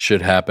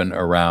should happen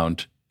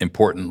around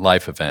important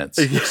life events.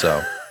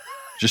 So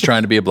just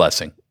trying to be a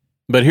blessing.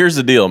 But here's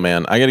the deal,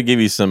 man. I got to give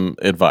you some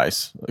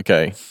advice.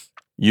 Okay.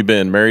 You've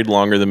been married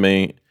longer than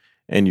me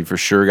and you for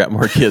sure got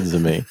more kids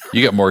than me.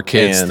 You got more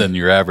kids than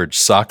your average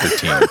soccer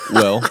team.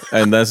 Well,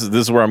 and this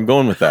is where I'm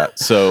going with that.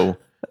 So,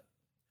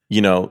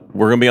 we're going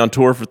to be on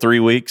tour for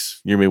 3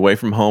 weeks. You're going to be away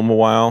from home a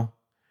while.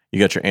 You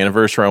got your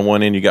anniversary on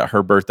one end. You got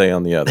her birthday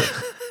on the other.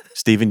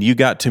 Stephen, you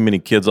got too many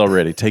kids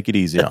already. Take it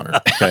easy on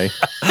her, okay?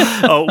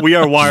 Oh, we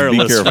are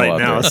wireless right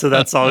now, so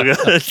that's all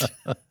good.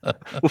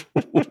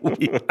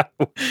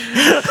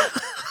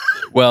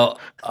 Well,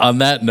 on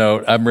that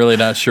note, I'm really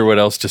not sure what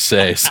else to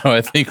say, so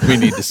I think we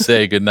need to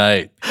say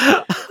goodnight.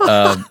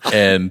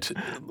 And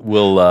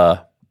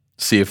we'll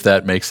see if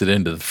that makes it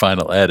into the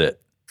final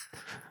edit.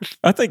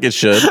 I think it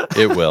should.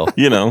 It will.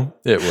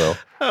 It will.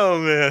 Oh,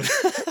 man.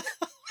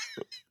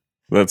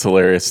 That's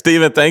hilarious.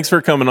 Stephen, thanks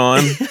for coming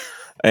on.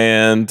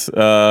 And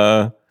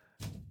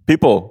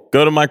people,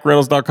 go to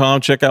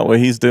MikeReynolds.com. Check out what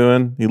he's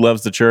doing. He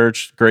loves the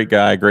church. Great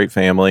guy, great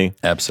family.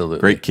 Absolutely.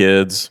 Great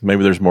kids.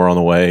 Maybe there's more on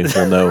the way.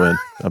 We'll know in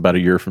about a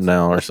year from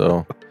now or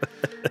so.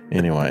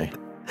 Anyway.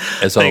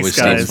 As always,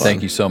 Stephen,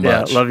 thank you so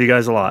much. Yeah, love you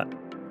guys a lot.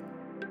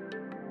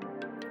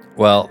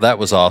 Well, that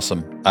was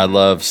awesome. I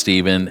love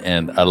Stephen,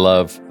 and I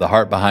love the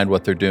heart behind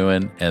what they're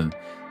doing, and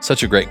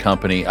such a great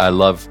company. I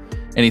love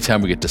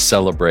anytime we get to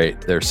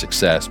celebrate their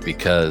success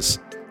because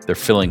they're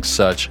filling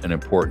such an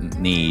important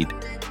need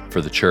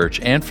for the church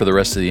and for the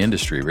rest of the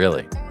industry,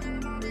 really.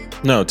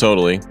 No,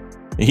 totally.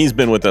 He's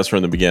been with us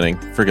from the beginning.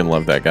 Freaking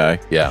love that guy.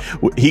 Yeah.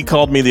 He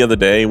called me the other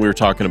day. We were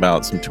talking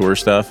about some tour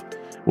stuff.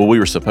 Well, we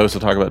were supposed to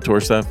talk about tour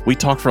stuff. We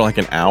talked for like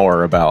an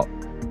hour about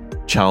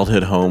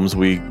childhood homes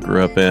we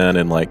grew up in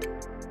and like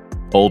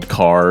old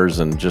cars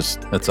and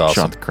just That's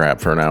awesome. shot the crap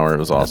for an hour. It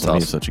was awesome.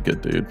 He's such a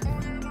good dude.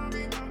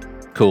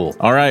 Cool.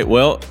 All right.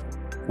 Well,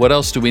 what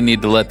else do we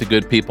need to let the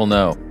good people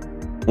know?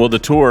 Well, the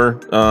tour,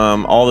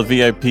 all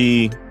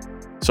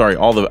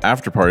the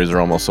after parties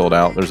are almost sold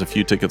out. There's a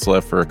few tickets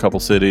left for a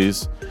couple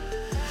cities.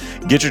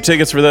 Get your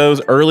tickets for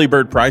those. Early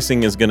bird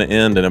pricing is going to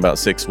end in about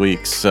 6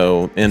 weeks.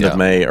 So end of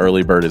May,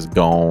 early bird is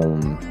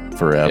gone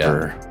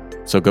forever.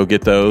 Yeah. So go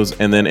get those.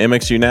 And then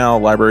MXU Now,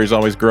 library is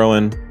always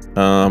growing.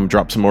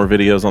 Drop some more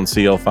videos on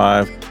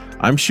CL5.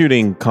 I'm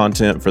shooting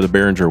content for the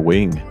Behringer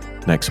Wing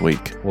next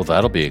week. Well,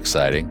 that'll be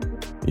exciting.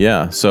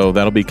 Yeah, so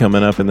that'll be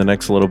coming up in the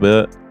next little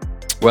bit.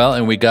 Well,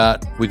 and we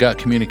got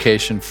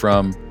communication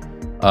from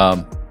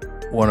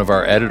one of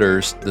our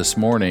editors this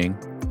morning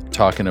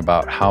talking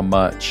about how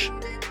much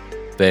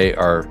they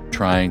are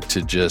trying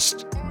to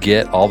just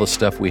get all the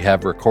stuff we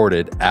have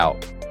recorded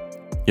out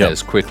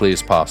as quickly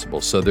as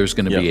possible. So there's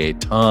going to be a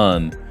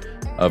ton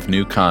of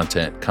new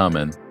content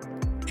coming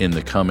in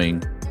the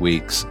coming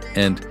weeks.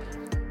 And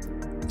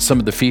some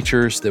of the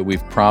features that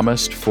we've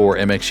promised for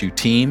MXU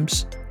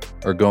teams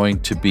are going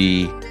to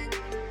be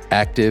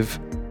active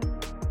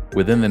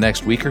within the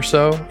next week or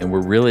so, and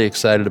we're really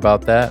excited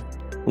about that.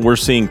 We're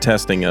seeing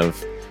testing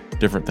of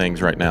different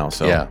things right now,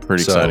 so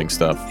pretty exciting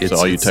stuff. So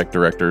all you tech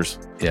directors,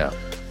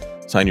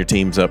 sign your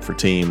teams up for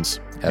teams.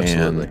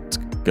 Absolutely. And it's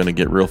going to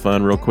get real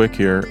fun real quick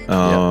here.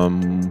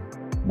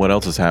 What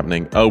else is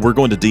happening? Oh, we're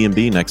going to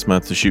D&B next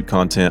month to shoot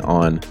content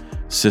on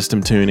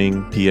system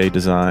tuning, PA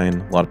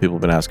design. A lot of people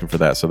have been asking for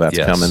that, so that's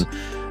coming.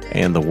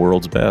 And the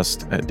world's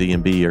best at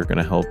D&B are going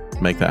to help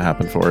make that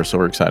happen for us, so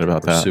we're excited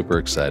about that. Super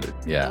excited,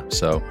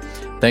 So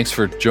thanks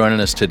for joining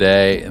us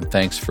today, and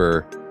thanks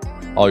for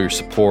all your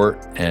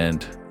support,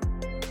 and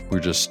we're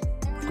just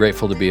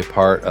grateful to be a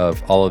part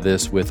of all of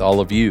this with all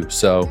of you.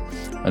 So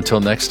until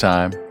next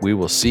time, we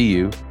will see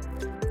you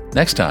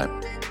next time.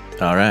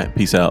 All right,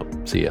 peace out.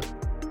 See ya.